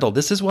dense metal.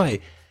 This is why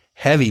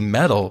heavy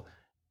metal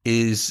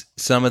is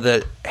some of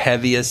the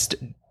heaviest,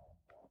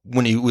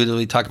 when you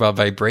literally talk about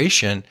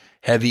vibration,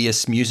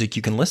 heaviest music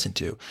you can listen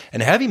to.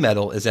 And heavy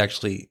metal is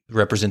actually a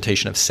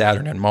representation of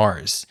Saturn and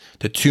Mars,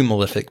 the two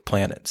malefic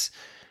planets.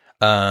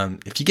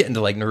 If you get into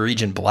like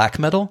Norwegian black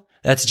metal,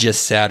 That's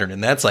just Saturn,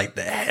 and that's like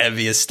the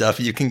heaviest stuff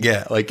you can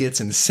get. Like,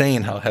 it's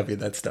insane how heavy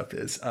that stuff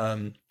is.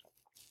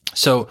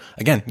 So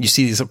again, you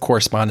see these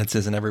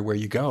correspondences and everywhere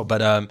you go.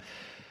 But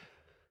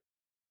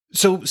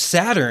so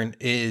Saturn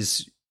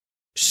is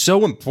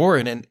so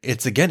important, and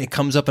it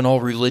comes up in all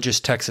religious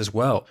texts as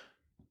well.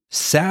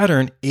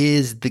 Saturn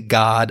is the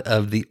god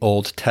of the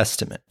Old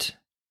Testament.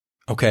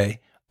 Okay.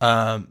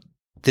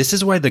 This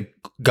is why the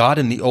God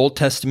in the Old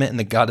Testament and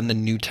the God in the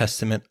New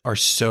Testament are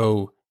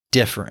so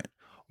different.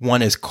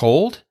 One is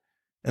cold,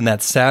 and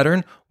that's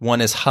Saturn.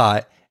 One is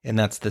hot, and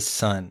that's the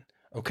sun.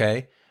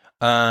 Okay.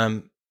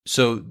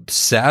 So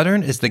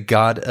Saturn is the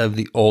God of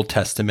the Old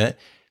Testament.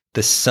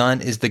 The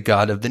Son is the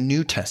God of the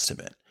New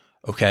Testament.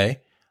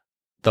 Okay.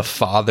 The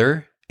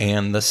Father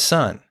and the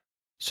Son.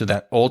 So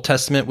that Old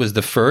Testament was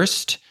the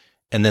first,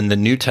 and then the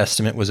New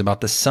Testament was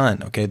about the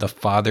Son. Okay. The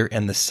Father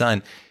and the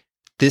Son.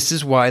 This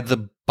is why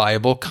the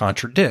Bible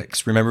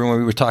contradicts. Remember when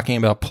we were talking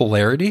about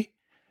polarity?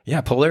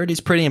 Yeah, polarity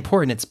is pretty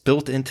important. It's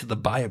built into the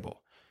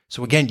Bible.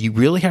 So again, you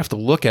really have to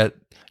look at,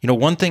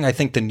 one thing I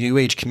think the New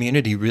Age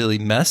community really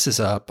messes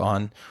up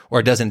on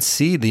or doesn't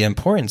see the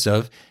importance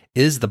of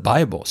is the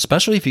Bible,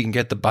 especially if you can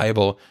get the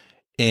Bible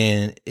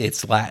in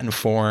its Latin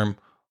form,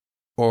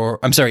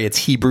 its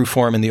Hebrew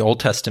form in the Old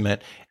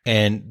Testament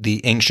and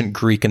the ancient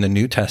Greek in the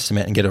New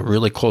Testament, and get a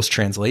really close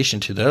translation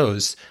to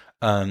those.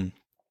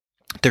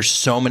 There's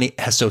so many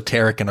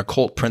esoteric and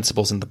occult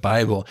principles in the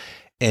Bible,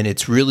 and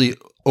it's really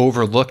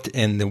overlooked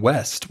in the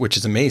West, which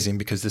is amazing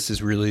because this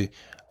is really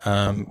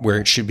where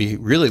it should be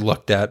really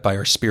looked at by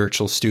our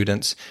spiritual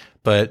students.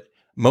 But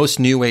most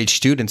New Age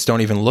students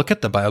don't even look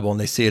at the Bible, and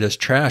they see it as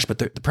trash. But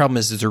the problem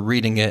is they're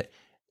reading it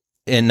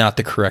in not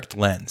the correct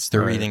lens.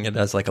 They're reading it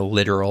as like a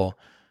literal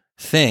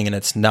thing, and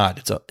it's not.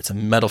 It's a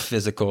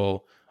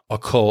metaphysical,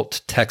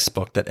 occult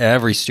textbook that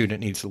every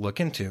student needs to look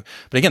into.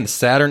 But again,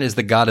 Saturn is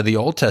the god of the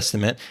Old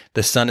Testament.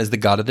 The Son is the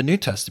god of the New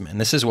Testament.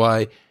 And this is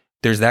why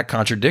there's that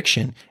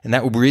contradiction. And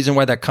that reason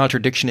why that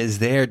contradiction is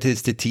there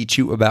is to teach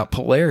you about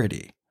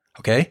polarity.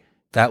 Okay?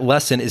 That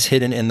lesson is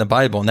hidden in the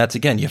Bible. And that's,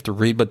 again, you have to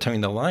read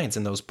between the lines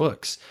in those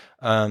books.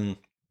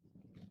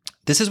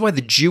 This is why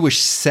the Jewish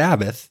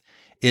Sabbath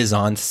is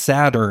on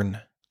Saturn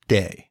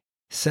Day.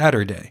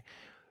 Saturday.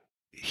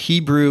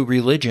 Hebrew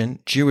religion,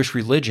 Jewish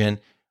religion,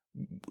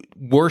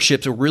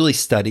 worships or really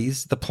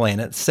studies the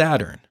planet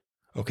Saturn.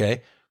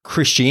 Okay.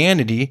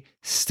 Christianity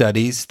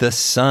studies the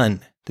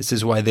sun. This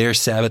is why their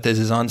Sabbath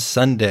is on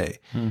Sunday.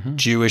 Mm-hmm.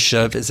 Jewish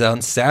is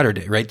on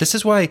Saturday, right? This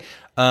is why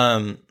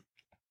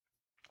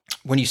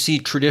when you see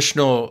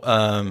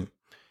traditional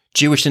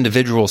Jewish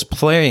individuals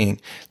praying,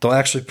 they'll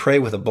actually pray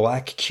with a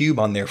black cube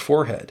on their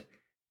forehead.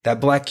 That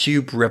black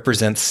cube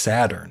represents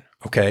Saturn.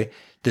 Okay.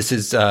 This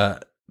is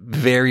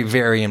very,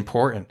 very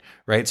important,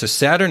 right? So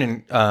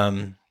Saturn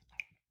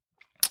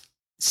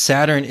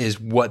is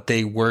what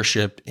they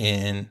worship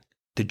in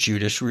the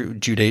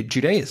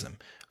Judaism.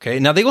 Okay.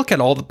 Now they look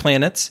at all the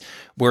planets,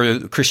 where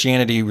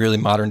Christianity, really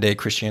modern day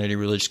Christianity,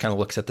 really just kind of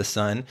looks at the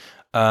sun.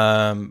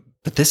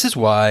 But this is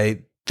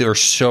why they're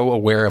so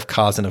aware of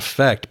cause and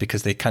effect,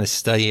 because they kind of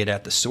study it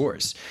at the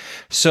source.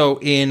 So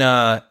in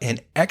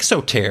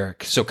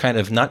exoteric, so kind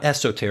of not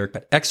esoteric,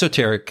 but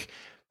exoteric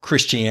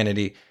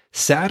Christianity,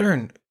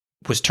 Saturn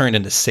was turned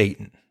into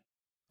Satan.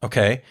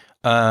 Okay.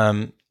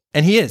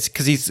 And he is,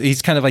 because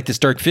he's kind of like this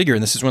dark figure,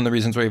 and this is one of the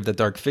reasons why we have the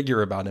dark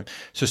figure about him.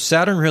 So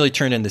Saturn really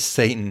turned into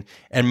Satan,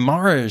 and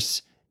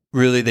Mars,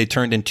 really, they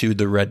turned into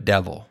the red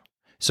devil.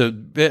 So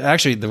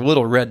actually, the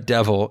little red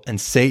devil and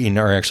Satan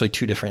are actually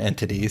two different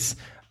entities.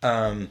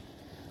 And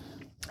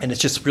it's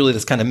just really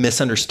this kind of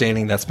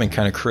misunderstanding that's been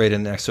kind of created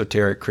in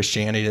exoteric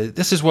Christianity.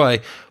 This is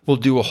why we'll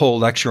do a whole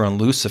lecture on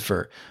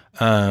Lucifer,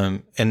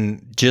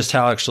 and just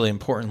how actually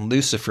important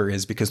Lucifer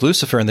is, because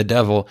Lucifer and the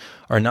devil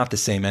are not the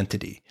same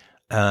entity.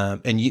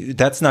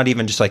 That's not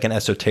even just like an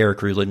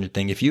esoteric religion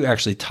thing. If you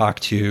actually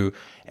talk to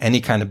any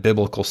kind of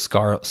biblical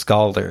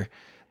scholar,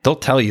 they'll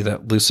tell you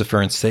that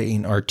Lucifer and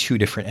Satan are two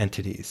different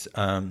entities.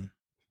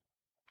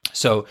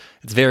 So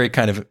it's very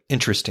kind of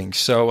interesting.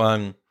 So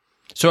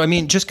I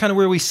mean, just kind of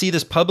where we see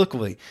this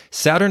publicly,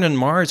 Saturn and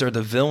Mars are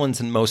the villains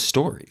in most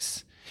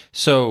stories.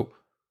 So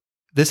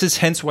this is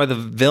hence why the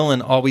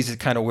villain always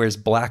kind of wears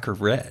black or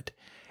red.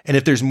 And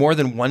if there's more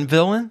than one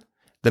villain,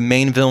 the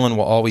main villain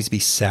will always be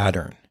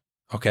Saturn.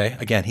 Okay.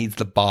 Again, he's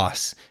the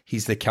boss.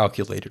 He's the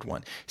calculated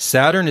one.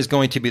 Saturn is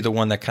going to be the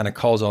one that kind of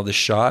calls all the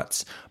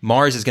shots.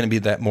 Mars is going to be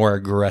that more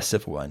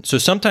aggressive one. So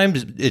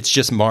sometimes it's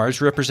just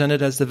Mars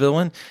represented as the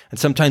villain, and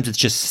sometimes it's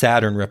just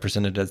Saturn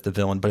represented as the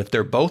villain. But if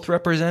they're both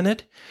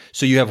represented,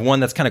 so you have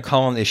one that's kind of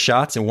calling the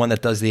shots and one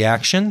that does the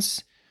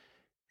actions,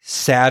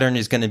 Saturn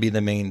is going to be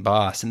the main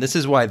boss. And this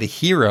is why the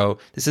hero,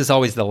 this is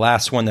always the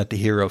last one that the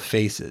hero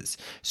faces.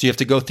 So you have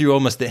to go through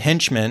almost the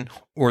henchmen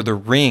or the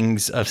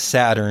rings of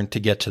Saturn to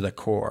get to the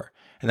core.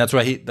 And that's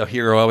why the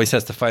hero always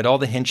has to fight all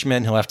the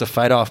henchmen. He'll have to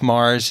fight off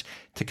Mars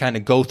to kind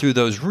of go through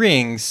those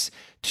rings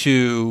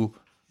to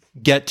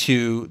get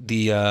to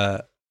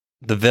the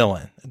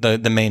villain,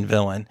 the main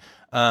villain.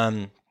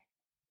 And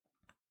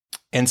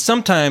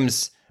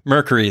sometimes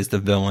Mercury is the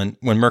villain.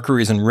 When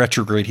Mercury is in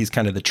retrograde, he's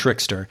kind of the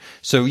trickster.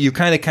 So you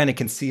kind of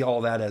can see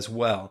all that as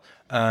well.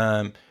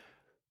 But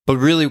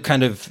really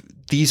kind of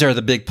these are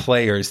the big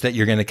players that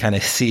you're going to kind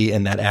of see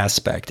in that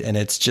aspect. And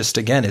it's just,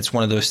 again, it's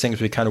one of those things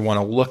we kind of want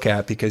to look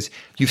at because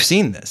you've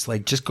seen this.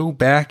 Like, just go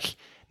back.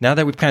 Now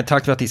that we've kind of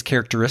talked about these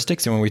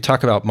characteristics, and when we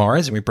talk about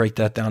Mars and we break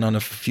that down on a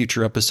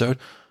future episode,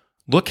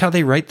 look how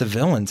they write the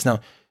villains. Now,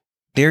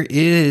 there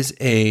is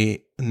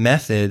a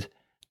method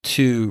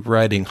to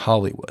writing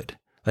Hollywood.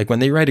 Like, when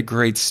they write a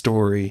great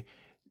story,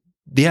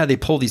 yeah, they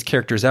pull these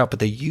characters out, but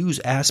they use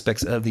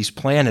aspects of these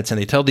planets,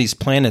 and they tell these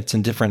planets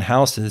in different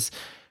houses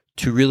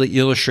to really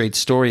illustrate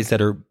stories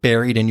that are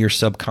buried in your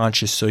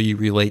subconscious so you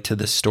relate to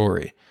the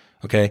story.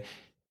 Okay?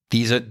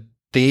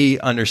 They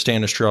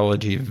understand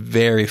astrology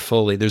very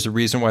fully. There's a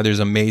reason why there's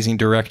amazing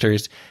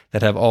directors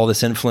that have all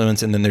this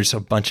influence, and then there's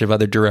a bunch of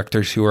other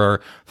directors who are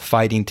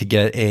fighting to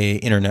get a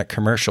internet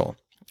commercial.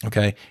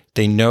 Okay?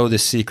 They know the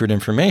secret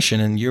information,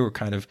 and you're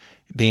kind of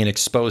being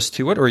exposed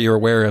to it, or you're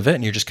aware of it,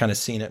 and you're just kind of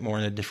seeing it more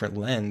in a different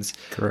lens.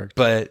 Correct.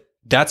 But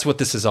that's what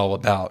this is all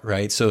about,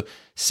 right? So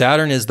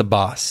Saturn is the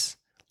boss,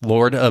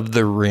 Lord of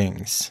the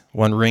Rings,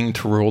 one ring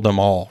to rule them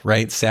all,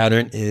 right?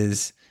 Saturn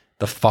is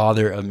the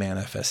father of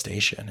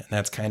manifestation. And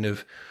that's kind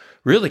of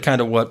really kind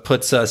of what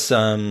puts us,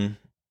 kind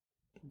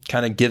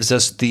of gives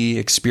us the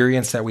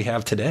experience that we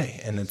have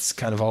today. And it's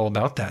kind of all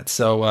about that.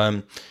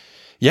 So,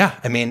 yeah,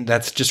 I mean,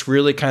 that's just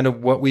really kind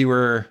of what we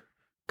were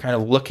kind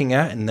of looking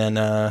at. And then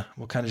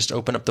we'll kind of just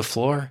open up the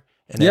floor.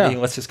 And Eddie,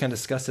 let's just kind of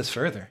discuss this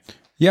further.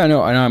 Yeah,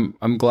 no, and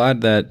I'm glad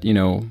that,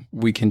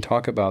 we can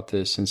talk about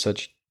this in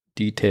such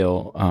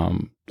detail.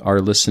 Our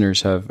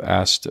listeners have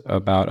asked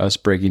about us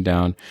breaking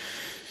down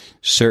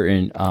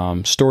certain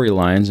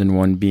storylines, and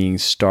one being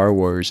Star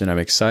Wars, and I'm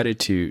excited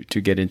to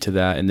get into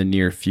that in the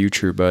near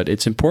future. But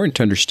it's important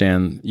to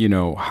understand,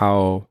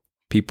 how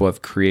people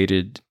have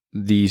created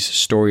these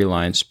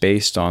storylines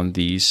based on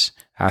these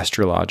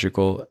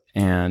astrological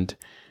and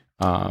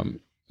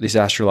these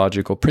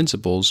astrological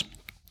principles,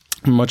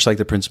 much like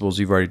the principles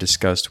you've already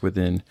discussed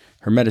within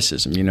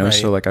Hermeticism. Right.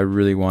 So like I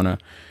really want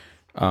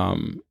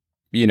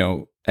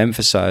to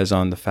emphasize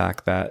on the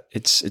fact that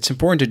it's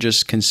important to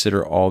just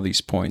consider all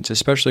these points,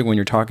 especially when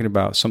you're talking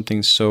about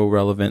something so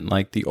relevant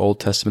like the Old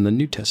Testament and the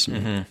New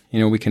Testament.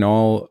 Mm-hmm. We can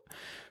all,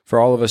 for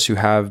all of us who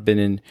have been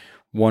in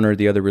one or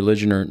the other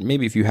religion, or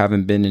maybe if you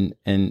haven't been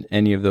in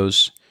any of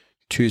those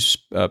two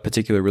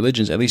particular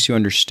religions, at least you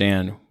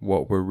understand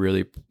what we're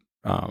really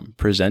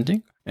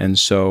presenting. And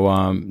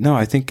so, no,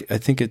 I think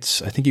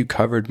you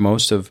covered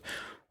most of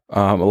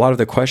a lot of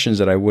the questions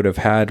that I would have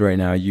had right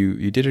now.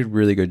 You did a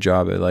really good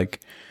job at like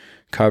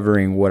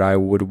covering what I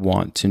would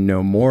want to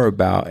know more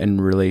about in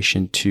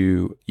relation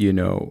to,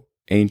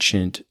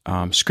 ancient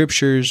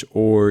scriptures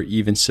or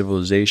even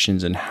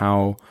civilizations and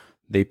how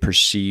they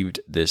perceived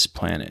this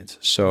planet.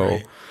 So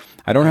right.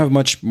 I don't have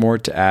much more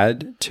to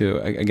add to,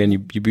 again,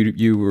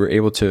 you were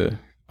able to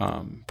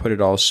put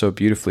it all so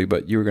beautifully,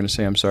 but you were going to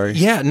say, I'm sorry.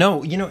 Yeah,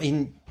 no,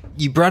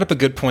 you brought up a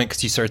good point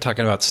because you started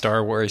talking about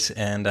Star Wars,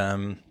 and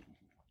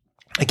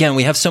again,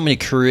 we have so many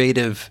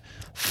creative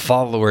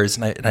followers,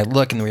 and I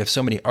look, and we have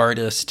so many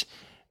artists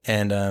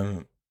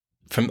and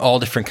from all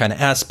different kind of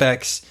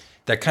aspects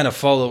that kind of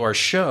follow our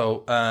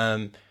show.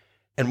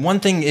 And one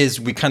thing is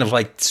we kind of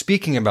like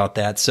speaking about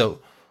that.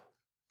 So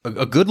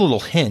a good little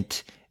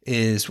hint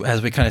is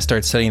as we kind of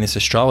start studying this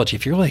astrology,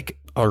 if you're like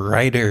a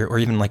writer or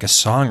even like a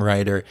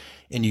songwriter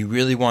and you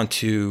really want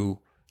to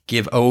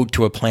give ode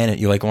to a planet,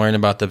 you like learn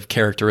about the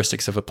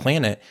characteristics of a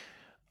planet,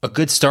 a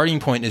good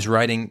starting point is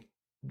writing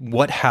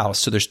what house.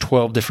 So there's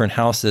 12 different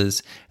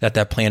houses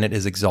that planet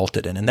is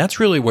exalted in. And that's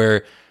really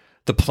where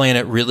the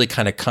planet really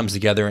kind of comes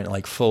together and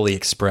like fully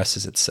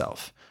expresses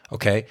itself.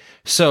 Okay.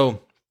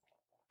 So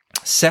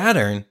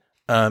Saturn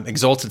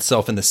exalts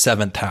itself in the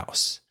 7th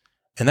house,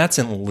 and that's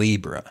in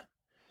Libra.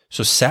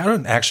 So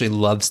Saturn actually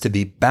loves to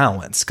be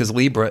balanced because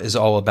Libra is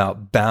all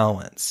about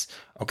balance.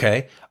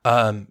 Okay.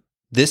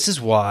 This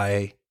is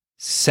why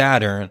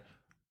Saturn,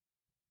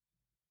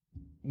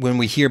 when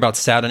we hear about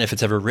Saturn, if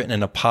it's ever written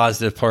in a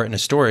positive part in a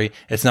story,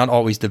 it's not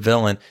always the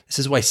villain. This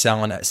is why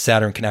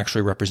Saturn can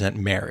actually represent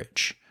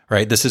marriage,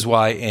 right? This is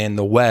why in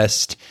the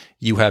West,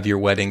 you have your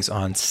weddings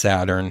on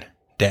Saturn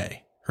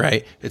Day,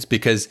 right? It's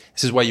because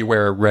this is why you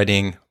wear a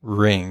wedding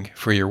ring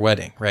for your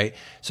wedding, right?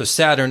 So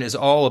Saturn is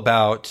all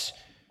about,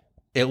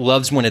 it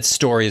loves when its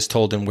story is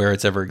told and where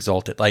it's ever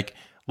exalted. Like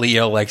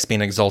Leo likes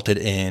being exalted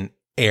in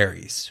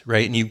Aries,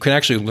 right? And you can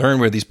actually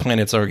learn where these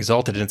planets are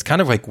exalted, and it's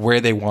kind of like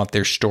where they want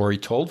their story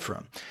told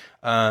from.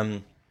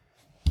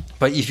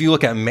 But if you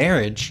look at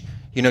marriage,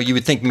 you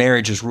would think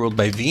marriage is ruled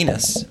by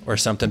Venus or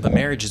something, but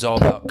marriage is all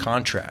about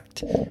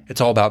contract.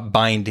 It's all about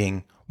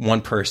binding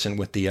one person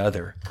with the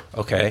other,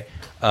 okay?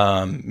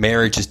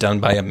 Marriage is done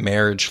by a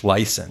marriage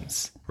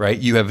license, right?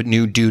 You have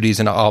new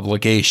duties and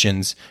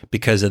obligations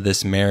because of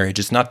this marriage.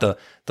 It's not the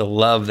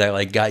love that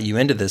like got you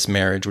into this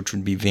marriage, which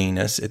would be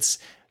Venus. It's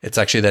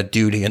actually that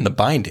duty and the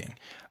binding.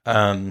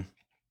 And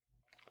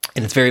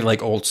it's very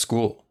like old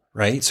school,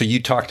 right? So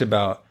you talked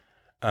about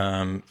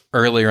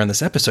earlier in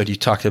this episode, you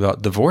talked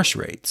about divorce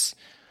rates.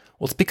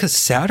 Well, it's because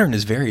Saturn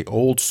is very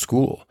old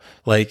school.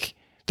 Like,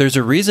 there's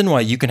a reason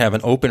why you can have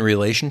an open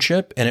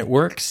relationship and it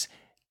works,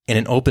 and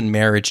an open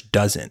marriage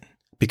doesn't.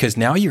 Because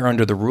now you're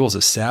under the rules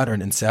of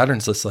Saturn, and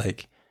Saturn's just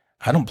like,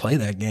 I don't play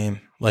that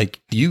game.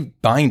 Like, you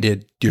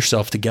binded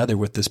yourself together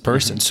with this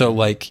person. Mm-hmm. So,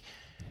 like,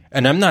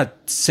 and I'm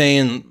not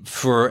saying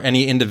for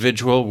any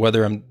individual,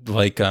 whether I'm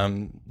like,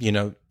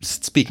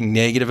 speaking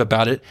negative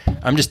about it.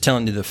 I'm just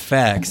telling you the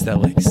facts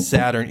that, like,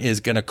 Saturn is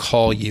going to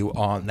call you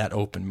on that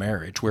open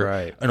marriage,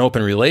 where an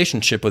open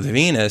relationship with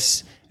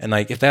Venus, and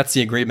like, if that's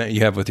the agreement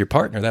you have with your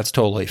partner, that's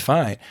totally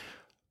fine.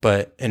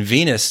 And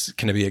Venus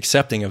can be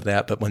accepting of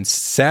that. But when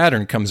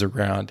Saturn comes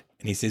around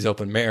and he sees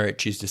open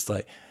marriage, he's just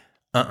like,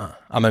 I'm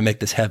going to make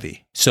this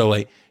heavy. So,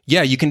 like,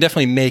 yeah, you can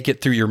definitely make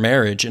it through your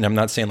marriage. And I'm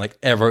not saying like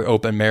every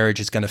open marriage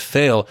is going to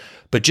fail,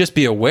 but just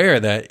be aware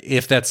that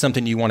if that's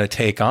something you want to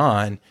take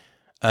on,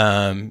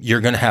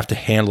 you're going to have to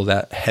handle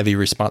that heavy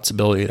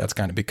responsibility that's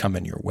going to be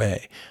coming your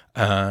way.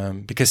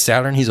 Because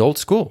Saturn, he's old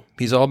school.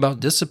 He's all about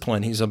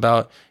discipline. He's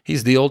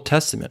the Old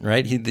Testament,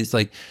 right? He's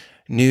like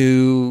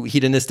new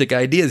hedonistic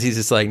ideas. He's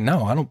just like,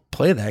 no, I don't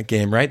play that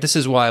game, right? This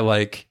is why,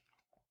 like,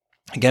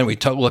 again, we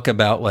look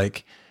about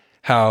like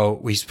how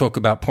we spoke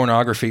about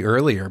pornography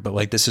earlier, but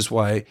like, this is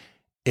why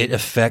it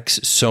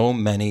affects so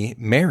many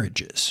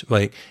marriages.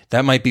 Like,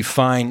 that might be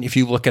fine if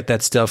you look at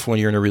that stuff when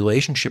you're in a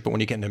relationship, but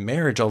when you get into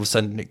marriage, all of a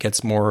sudden it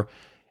gets more,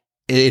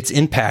 its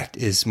impact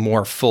is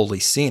more fully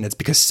seen. It's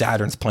because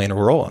Saturn's playing a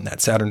role in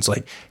that. Saturn's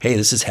like, hey,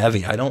 this is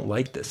heavy. I don't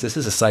like this. This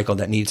is a cycle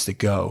that needs to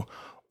go,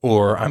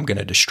 or I'm going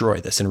to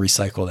destroy this and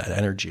recycle that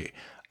energy.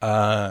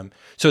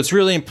 So it's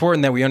really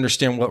important that we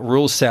understand what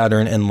rules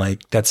Saturn, and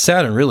like that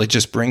Saturn really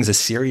just brings a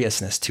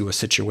seriousness to a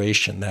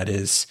situation that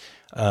is,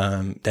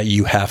 that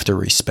you have to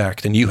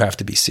respect, and you have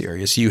to be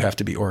serious. You have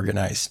to be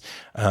organized.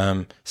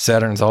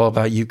 Saturn's all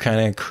about you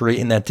kind of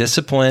creating that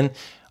discipline,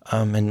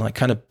 and like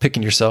kind of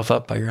picking yourself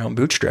up by your own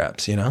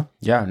bootstraps, you know?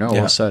 Yeah, no,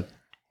 well said.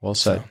 Well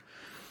said.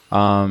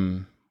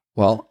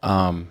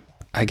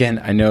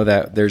 Again, I know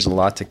that there's a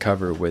lot to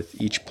cover with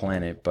each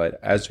planet, but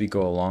as we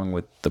go along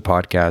with the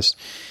podcast,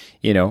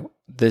 you know,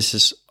 this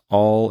is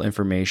all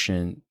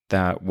information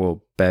that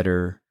will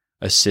better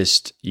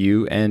assist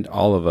you and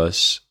all of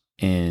us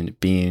in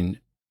being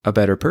a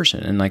better person.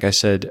 And like I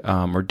said,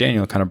 or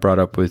Daniel kind of brought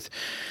up with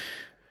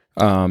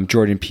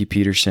Jordan P.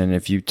 Peterson,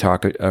 if you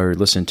talk or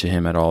listen to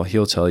him at all,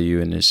 he'll tell you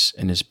in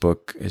his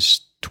book,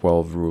 his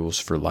 12 rules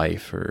for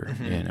life, or,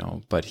 you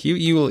know, but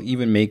he will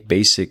even make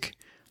basic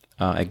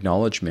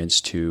acknowledgments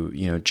to,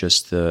 you know,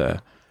 just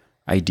the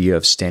idea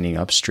of standing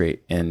up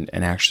straight and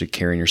actually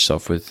carrying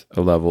yourself with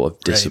a level of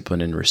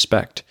discipline and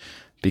respect,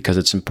 because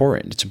it's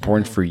important. It's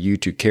important for you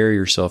to carry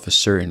yourself a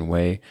certain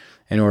way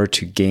in order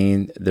to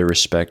gain the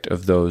respect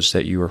of those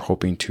that you are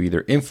hoping to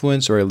either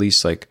influence or at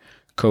least like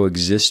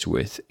coexist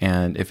with.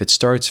 And if it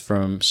starts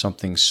from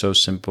something so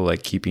simple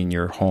like keeping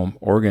your home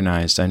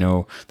organized, I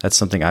know that's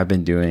something I've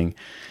been doing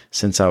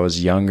since I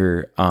was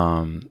younger,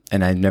 and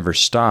I never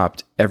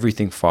stopped.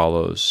 Everything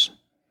follows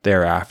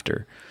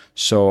thereafter.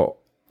 So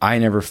I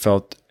never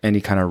felt any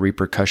kind of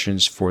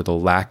repercussions for the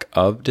lack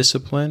of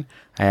discipline.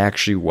 I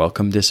actually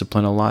welcome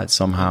discipline a lot.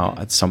 Somehow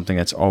it's something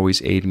that's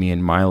always aided me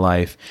in my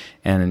life,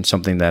 and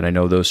something that I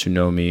know those who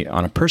know me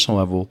on a personal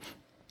level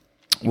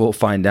will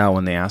find out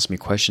when they ask me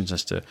questions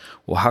as to,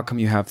 well, how come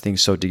you have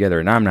things so together?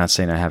 And I'm not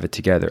saying I have it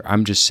together.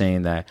 I'm just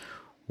saying that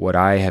what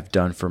I have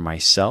done for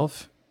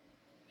myself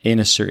in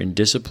a certain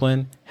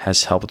discipline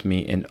has helped me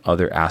in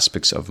other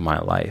aspects of my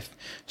life.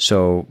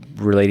 So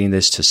relating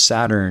this to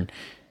Saturn,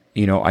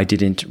 you know, I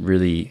didn't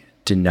really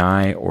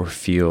deny or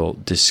feel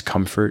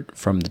discomfort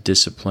from the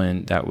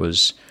discipline that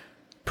was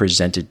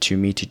presented to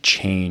me to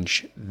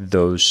change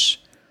those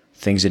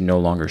things that no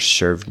longer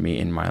served me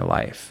in my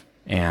life,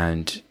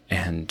 and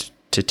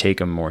to take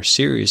them more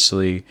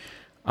seriously,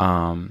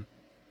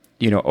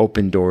 you know,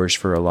 open doors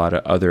for a lot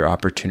of other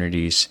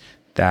opportunities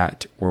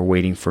that were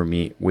waiting for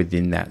me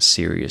within that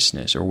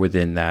seriousness, or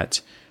within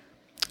that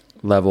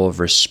level of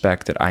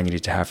respect that I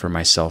needed to have for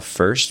myself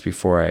first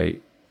before I,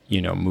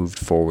 you know, moved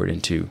forward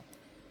into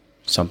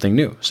something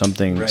new,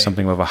 something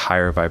of a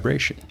higher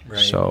vibration.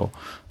 So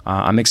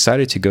I'm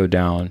excited to go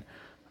down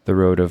the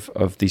road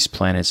of these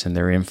planets and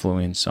their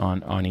influence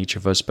on each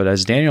of us. But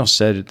as Daniel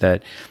said,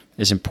 that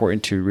is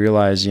important to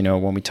realize, you know,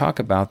 when we talk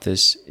about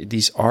this,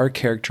 these are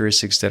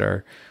characteristics that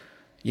are,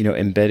 you know,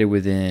 embedded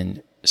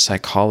within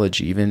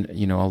psychology. Even,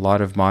 you know, a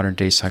lot of modern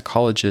day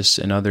psychologists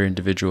and other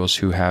individuals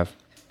who have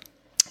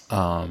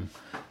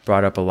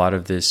brought up a lot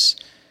of this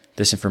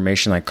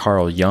information, like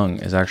Carl Jung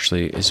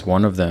is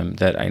one of them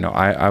that I know.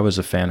 I was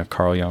a fan of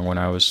Carl Jung when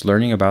I was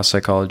learning about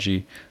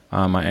psychology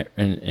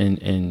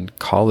in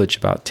college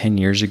about 10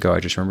 years ago. I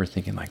just remember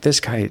thinking, like, this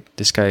guy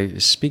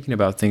is speaking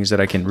about things that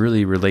I can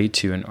really relate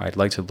to and I'd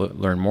like to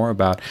learn more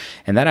about.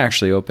 And that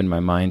actually opened my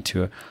mind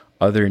to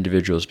other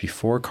individuals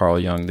before Carl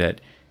Jung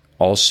that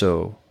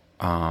also,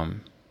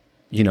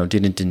 you know,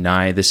 didn't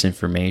deny this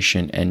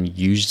information and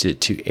used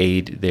it to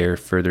aid their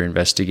further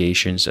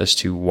investigations as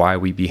to why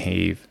we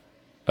behave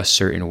a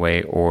certain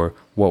way, or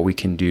what we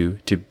can do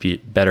to be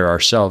better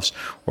ourselves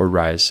or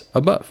rise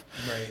above.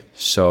 Right.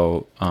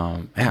 So,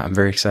 I'm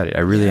very excited. I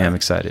really am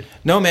excited.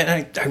 No,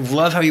 man, I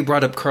love how you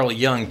brought up Carl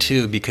Jung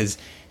too, because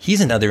he's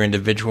another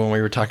individual when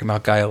we were talking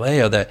about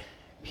Galileo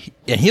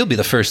and he'll be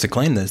the first to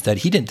claim this, that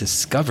he didn't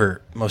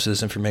discover most of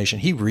this information.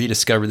 He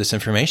rediscovered this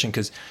information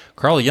because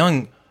Carl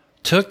Jung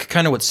took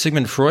kind of what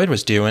Sigmund Freud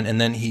was doing,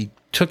 and then he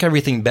took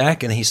everything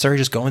back and he started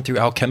just going through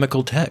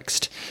alchemical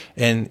text.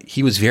 And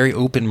he was very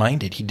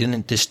open-minded. He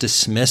didn't just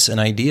dismiss an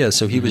idea.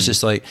 So he was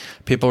just like,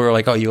 people were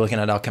like, oh, you're looking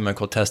at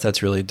alchemical text,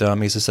 that's really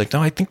dumb. He's just like,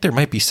 no, I think there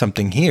might be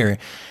something here.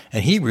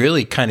 And he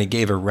really kind of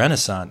gave a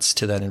renaissance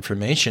to that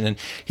information. And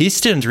he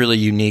stands really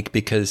unique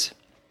because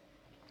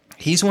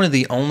he's one of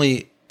the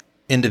only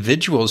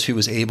individuals who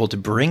was able to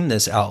bring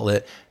this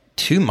outlet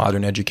to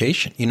modern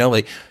education. You know,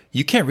 like,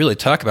 you can't really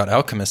talk about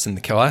alchemists in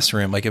the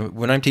classroom. Like,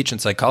 when I'm teaching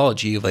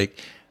psychology, like,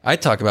 I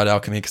talk about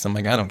alchemy because I'm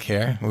like, I don't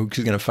care. Who's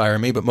going to fire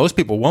me? But most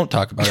people won't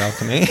talk about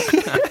alchemy.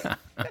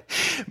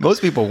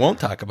 Most people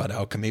won't talk about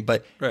alchemy,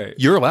 but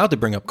you're allowed to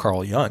bring up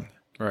Carl Jung.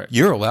 Right.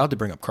 You're allowed to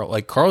bring up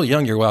Carl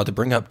Jung, you're allowed to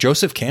bring up.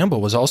 Joseph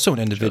Campbell was also an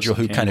individual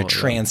who kind of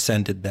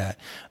transcended that,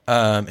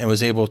 and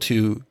was able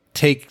to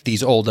take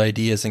these old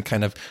ideas and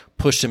kind of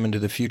push them into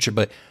the future.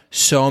 But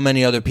so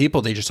many other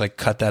people, they just like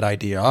cut that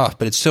idea off.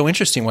 But it's so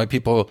interesting why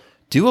people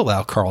do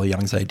allow Carl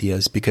Jung's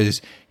ideas,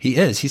 because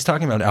he's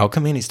talking about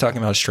alchemy and he's talking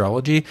about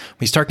astrology.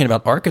 He's talking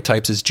about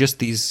archetypes as just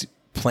these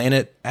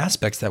planet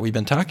aspects that we've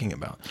been talking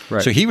about.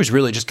 Right. So he was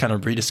really just kind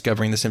of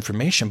rediscovering this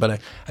information.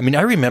 But I mean,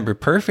 I remember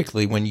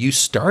perfectly when you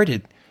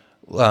started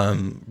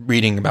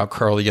reading about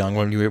Carl Jung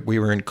when we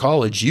were in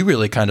college, you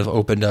really kind of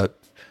opened up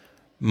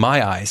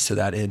my eyes to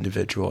that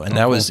individual. And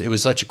it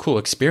was such a cool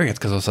experience,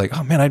 because I was like,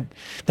 oh man, I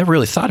never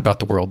really thought about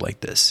the world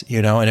like this,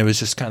 you know? And it was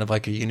just kind of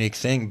like a unique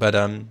thing. But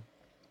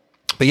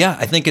yeah,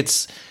 I think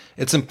it's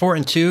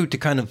important too to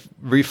kind of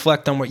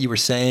reflect on what you were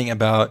saying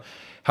about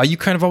how you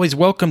kind of always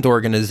welcomed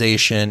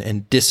organization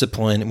and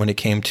discipline when it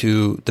came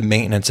to the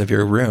maintenance of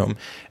your room.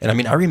 And I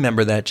mean, I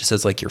remember that just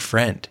as like your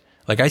friend.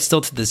 Like, I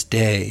still to this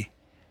day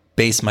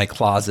base my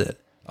closet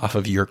off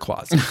of your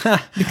closet,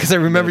 because I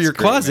remember your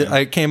closet. Man.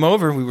 I came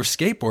over, we were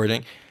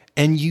skateboarding,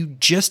 and you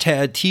just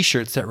had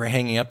t-shirts that were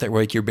hanging up that were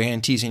like your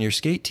band tees and your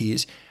skate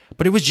tees,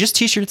 but it was just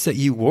t-shirts that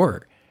you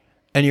wore.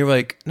 And you're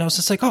like, and I was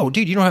just like, oh,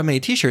 dude, you don't have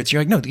many t-shirts.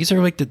 You're like, no, these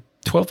are like the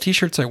 12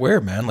 t-shirts I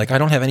wear, man. Like, I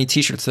don't have any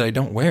t-shirts that I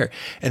don't wear.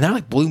 And that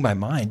like blew my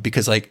mind,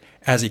 because like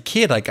as a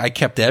kid, like I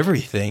kept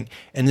everything,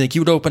 and like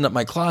you would open up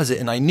my closet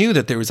and I knew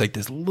that there was like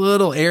this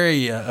little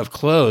area of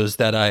clothes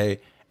that I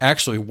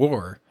actually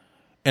wore.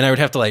 And I would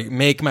have to like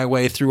make my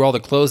way through all the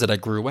clothes that I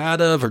grew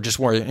out of or just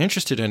weren't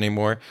interested in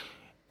anymore.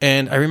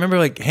 And I remember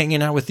like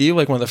hanging out with you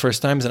like one of the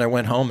first times, and I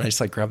went home and I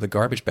just like grabbed the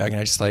garbage bag and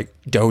I just like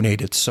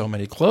donated so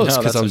many clothes,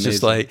 because I was amazing.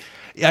 Just like,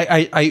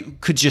 I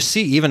could just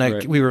see,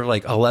 even we were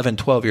like 11,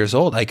 12 years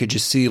old. I could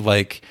just see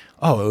like,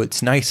 oh,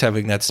 it's nice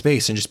having that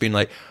space, and just being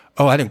like,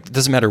 oh, it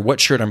doesn't matter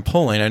what shirt I'm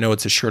pulling. I know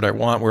it's a shirt I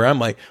want, where I'm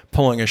like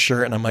pulling a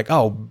shirt and I'm like,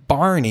 oh,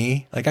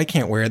 Barney, like I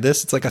can't wear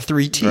this. It's like a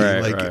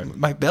 3T,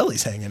 my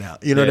belly's hanging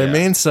out. You know what I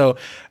mean? So,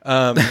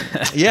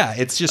 yeah,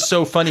 it's just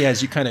so funny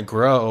as you kind of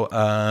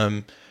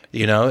grow,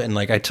 you know, and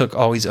like I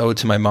always owed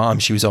to my mom.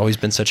 She was always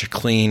been such a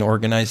clean,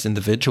 organized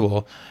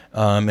individual.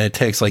 And it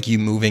takes like you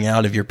moving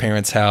out of your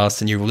parents' house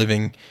and you're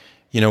living,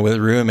 you know, with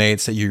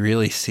roommates, that you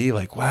really see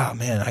like, wow,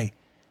 man,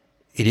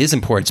 it is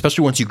important,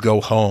 especially once you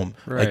go home.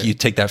 Right. Like you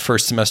take that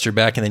first semester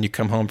back and then you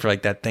come home for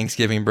like that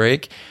Thanksgiving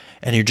break,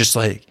 and you're just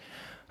like,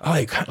 oh,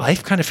 like,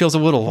 life kind of feels a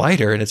little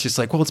lighter. And it's just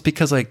like, well, it's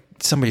because like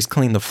somebody's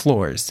cleaned the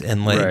floors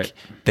and like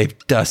they've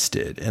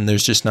dusted, and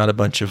there's just not a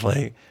bunch of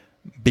like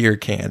beer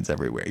cans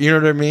everywhere. You know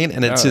what I mean?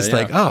 And it's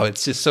like, oh,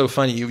 it's just so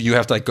funny. You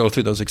have to like go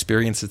through those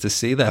experiences to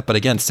see that. But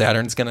again,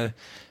 Saturn's going to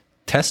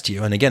test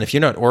you. And again, if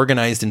you're not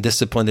organized and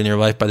disciplined in your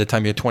life by the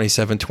time you're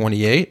 27,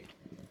 28,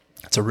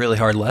 it's a really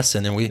hard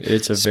lesson. And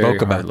it's a very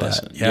hard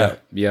lesson. Yeah.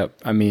 Yep.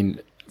 I mean,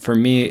 for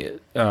me,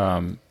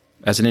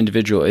 as an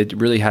individual, it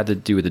really had to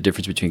do with the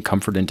difference between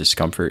comfort and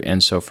discomfort.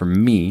 And so for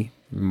me,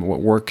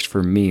 what worked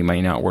for me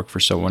might not work for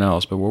someone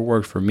else, but what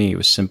worked for me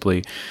was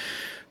simply,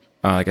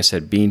 like I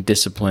said, being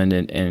disciplined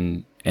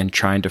and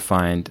trying to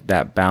find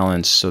that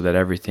balance so that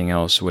everything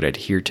else would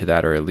adhere to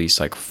that, or at least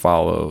like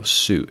follow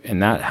suit.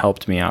 And that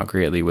helped me out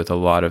greatly with a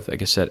lot of,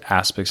 like I said,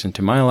 aspects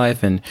into my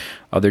life and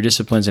other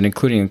disciplines, and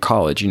including in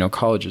college. You know,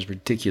 college is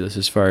ridiculous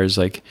as far as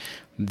like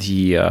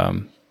the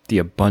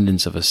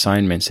abundance of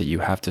assignments that you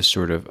have to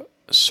sort of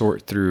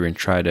sort through and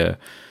try to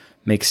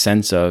make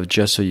sense of,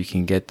 just so you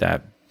can get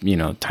that, you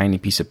know, tiny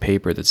piece of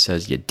paper that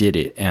says you did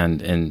it,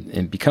 and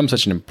it becomes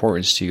such an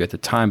importance to you at the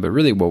time. But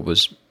really what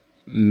was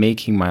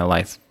making my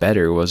life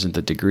better wasn't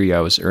the degree I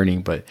was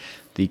earning, but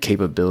the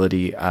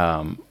capability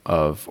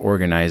of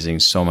organizing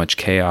so much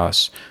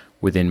chaos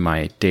within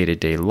my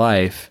day-to-day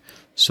life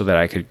so that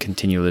I could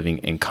continue living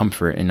in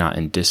comfort and not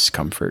in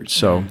discomfort.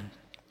 So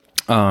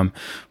but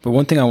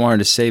one thing I wanted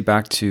to say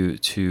back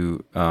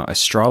to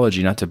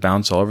astrology, not to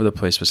bounce all over the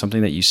place, but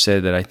something that you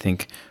said that I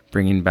think,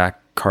 bringing back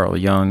Carl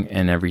Jung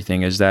and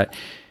everything, is that,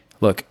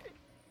 look,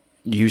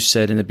 you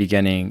said in the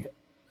beginning,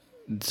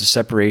 the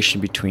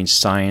separation between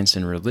science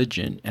and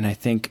religion. And I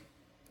think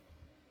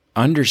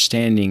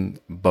understanding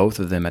both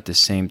of them at the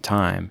same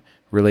time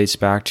relates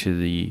back to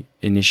the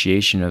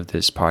initiation of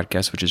this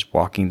podcast, which is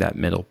walking that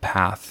middle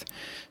path.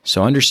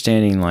 So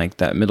understanding like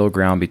that middle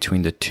ground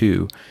between the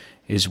two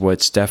is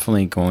what's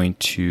definitely going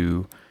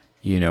to,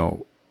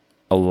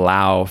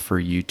 allow for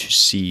you to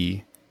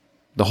see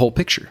the whole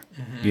picture,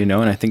 and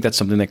I think that's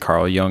something that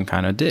Carl Jung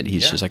kind of did.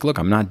 He's just like, look,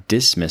 I'm not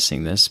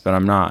dismissing this, but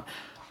I'm not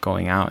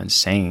going out and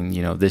saying,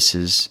 this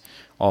is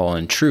all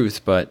in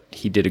truth, but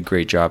he did a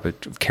great job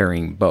of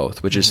carrying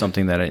both, which is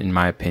something that, in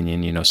my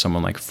opinion,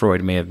 someone like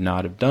Freud may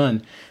not have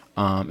done.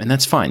 And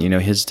that's fine.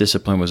 His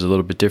discipline was a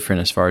little bit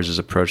different as far as his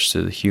approach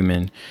to the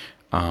human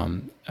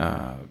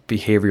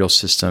behavioral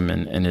system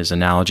and his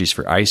analogies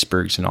for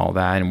icebergs and all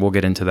that. And we'll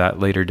get into that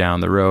later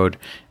down the road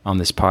on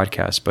this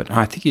podcast. But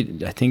I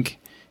think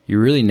you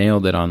really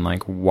nailed it on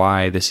like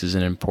why this is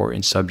an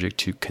important subject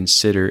to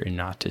consider and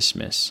not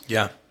dismiss.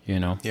 Yeah.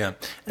 Yeah.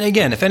 And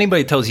again, if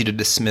anybody tells you to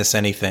dismiss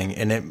anything,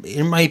 and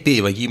it might be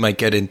like you might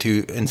get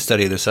into and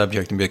study the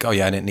subject and be like, oh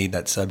yeah, I didn't need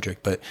that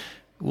subject. But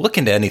look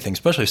into anything,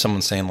 especially if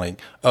someone's saying like,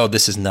 oh,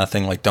 this is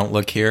nothing, like don't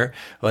look here.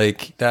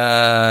 Like,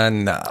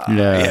 nah.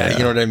 Yeah.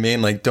 You know what I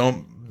mean? Like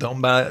don't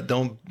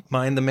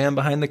mind the man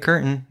behind the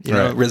curtain,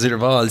 right. Wizard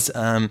of Oz.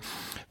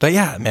 But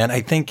yeah, man,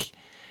 I think,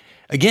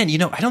 again,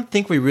 I don't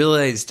think we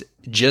realized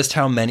just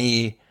how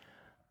many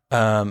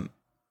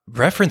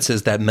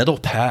references that middle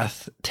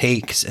path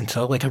takes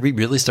until like we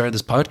really started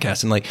this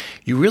podcast. And like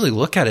you really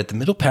look at it, the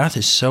middle path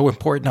is so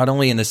important, not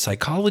only in the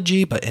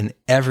psychology, but in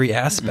every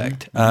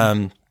aspect.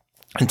 And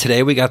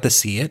today we got to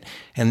see it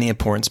and the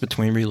importance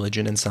between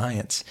religion and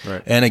science.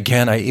 Right. And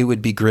again, it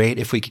would be great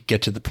if we could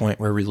get to the point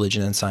where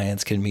religion and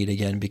science can meet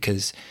again,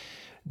 because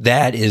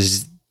that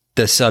is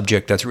the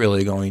subject that's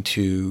really going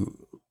to,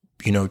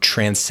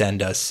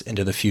 transcend us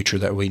into the future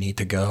that we need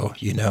to go,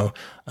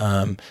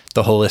 the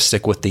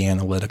holistic with the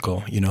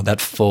analytical, that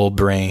full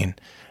brain.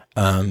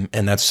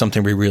 And that's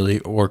something we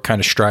really were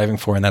kind of striving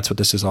for. And that's what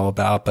this is all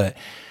about. But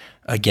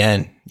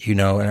again,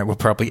 and we'll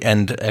probably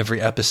end every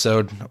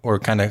episode or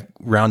kind of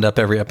round up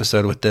every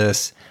episode with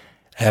this.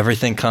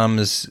 Everything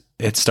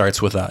it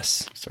starts with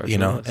us,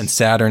 and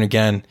Saturn,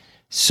 again,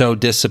 so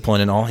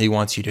disciplined, and all he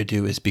wants you to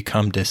do is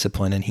become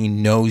disciplined. And he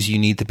knows you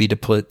need to be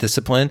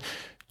disciplined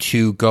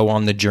to go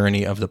on the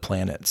journey of the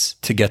planets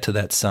to get to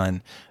that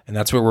sun. And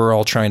that's where we're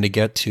all trying to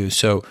get to.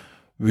 So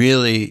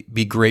really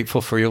be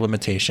grateful for your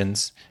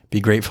limitations,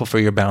 be grateful for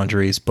your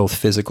boundaries, both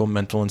physical,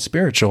 mental, and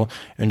spiritual.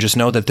 And just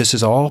know that this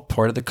is all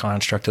part of the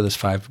construct of this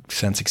 5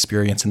 sense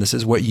experience. And this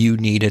is what you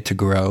needed to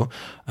grow.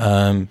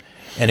 And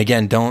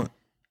again,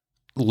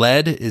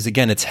 lead is,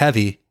 again, it's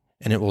heavy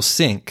and it will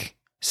sink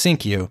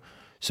you.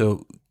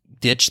 So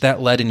ditch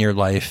that lead in your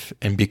life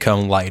and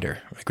become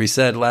lighter. Like we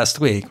said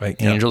last week,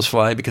 like angels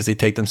fly because they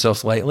take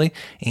themselves lightly.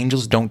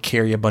 Angels don't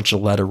carry a bunch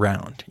of lead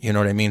around. You know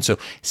what I mean? So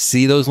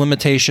see those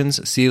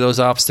limitations, see those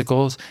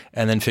obstacles,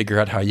 and then figure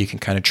out how you can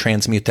kind of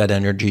transmute that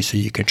energy so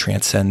you can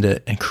transcend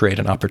it and create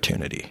an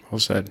opportunity. Well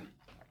said.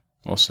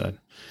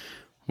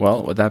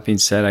 Well, with that being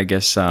said, I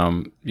guess,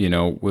 we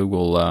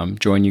will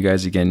join you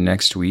guys again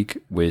next week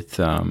with...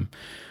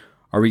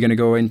 Are we going to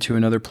go into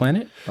another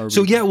planet?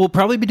 We'll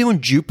probably be doing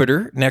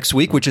Jupiter next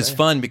week, which is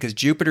fun because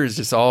Jupiter is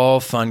just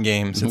all fun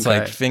games. It's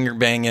like finger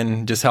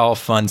banging, just all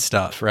fun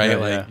stuff,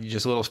 right?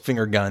 Just little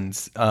finger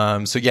guns.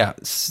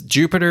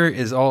 Jupiter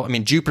is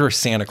Jupiter is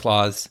Santa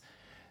Claus.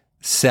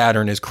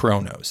 Saturn is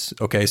Kronos.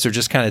 Okay, so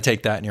just kind of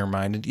take that in your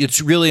mind.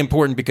 It's really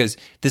important because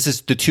this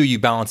is the two you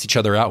balance each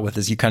other out with.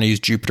 Is you kind of use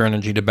Jupiter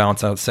energy to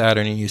balance out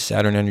Saturn, and you use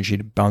Saturn energy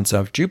to balance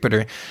out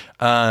Jupiter.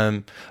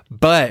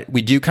 But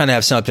we do kind of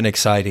have something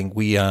exciting.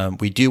 We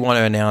do want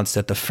to announce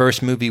that the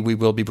first movie we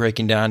will be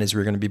breaking down is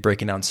we're going to be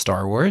breaking down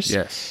Star Wars.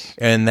 Yes,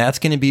 and that's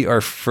going to be our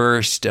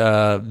first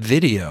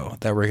video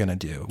that we're going to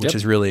do, which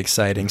is really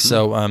exciting.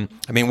 So,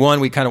 one,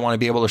 we kind of want to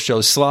be able to show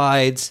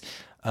slides.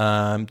 2,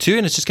 and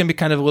it's just going to be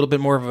kind of a little bit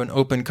more of an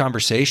open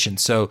conversation.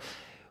 So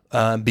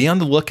be on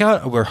the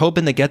lookout. We're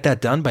hoping to get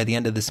that done by the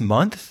end of this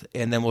month,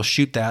 and then we'll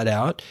shoot that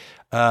out.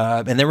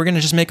 And then we're going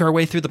to just make our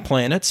way through the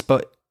planets,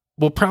 but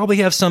we'll probably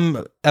have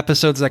some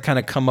episodes that kind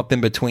of come up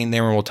in between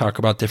there, and we'll talk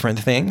about different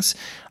things.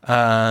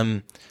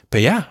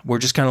 But yeah, we're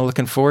just kind of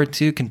looking forward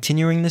to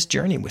continuing this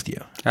journey with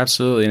you.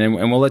 Absolutely.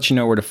 And we'll let you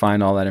know where to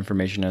find all that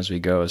information as we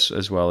go,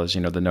 as well as,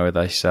 the Know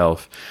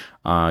Thyself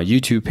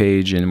YouTube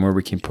page, and where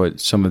we can put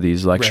some of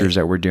these lectures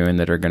that we're doing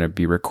that are going to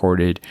be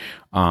recorded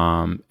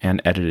and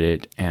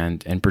edited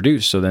and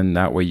produced. So then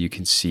that way you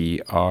can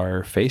see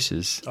our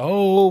faces.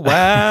 Oh,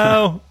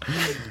 wow.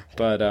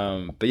 But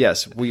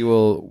yes, we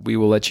will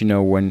let you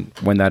know when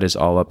that is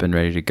all up and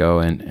ready to go.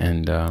 And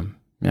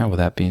with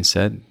that being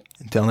said,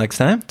 until next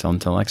time.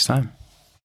 Until next time.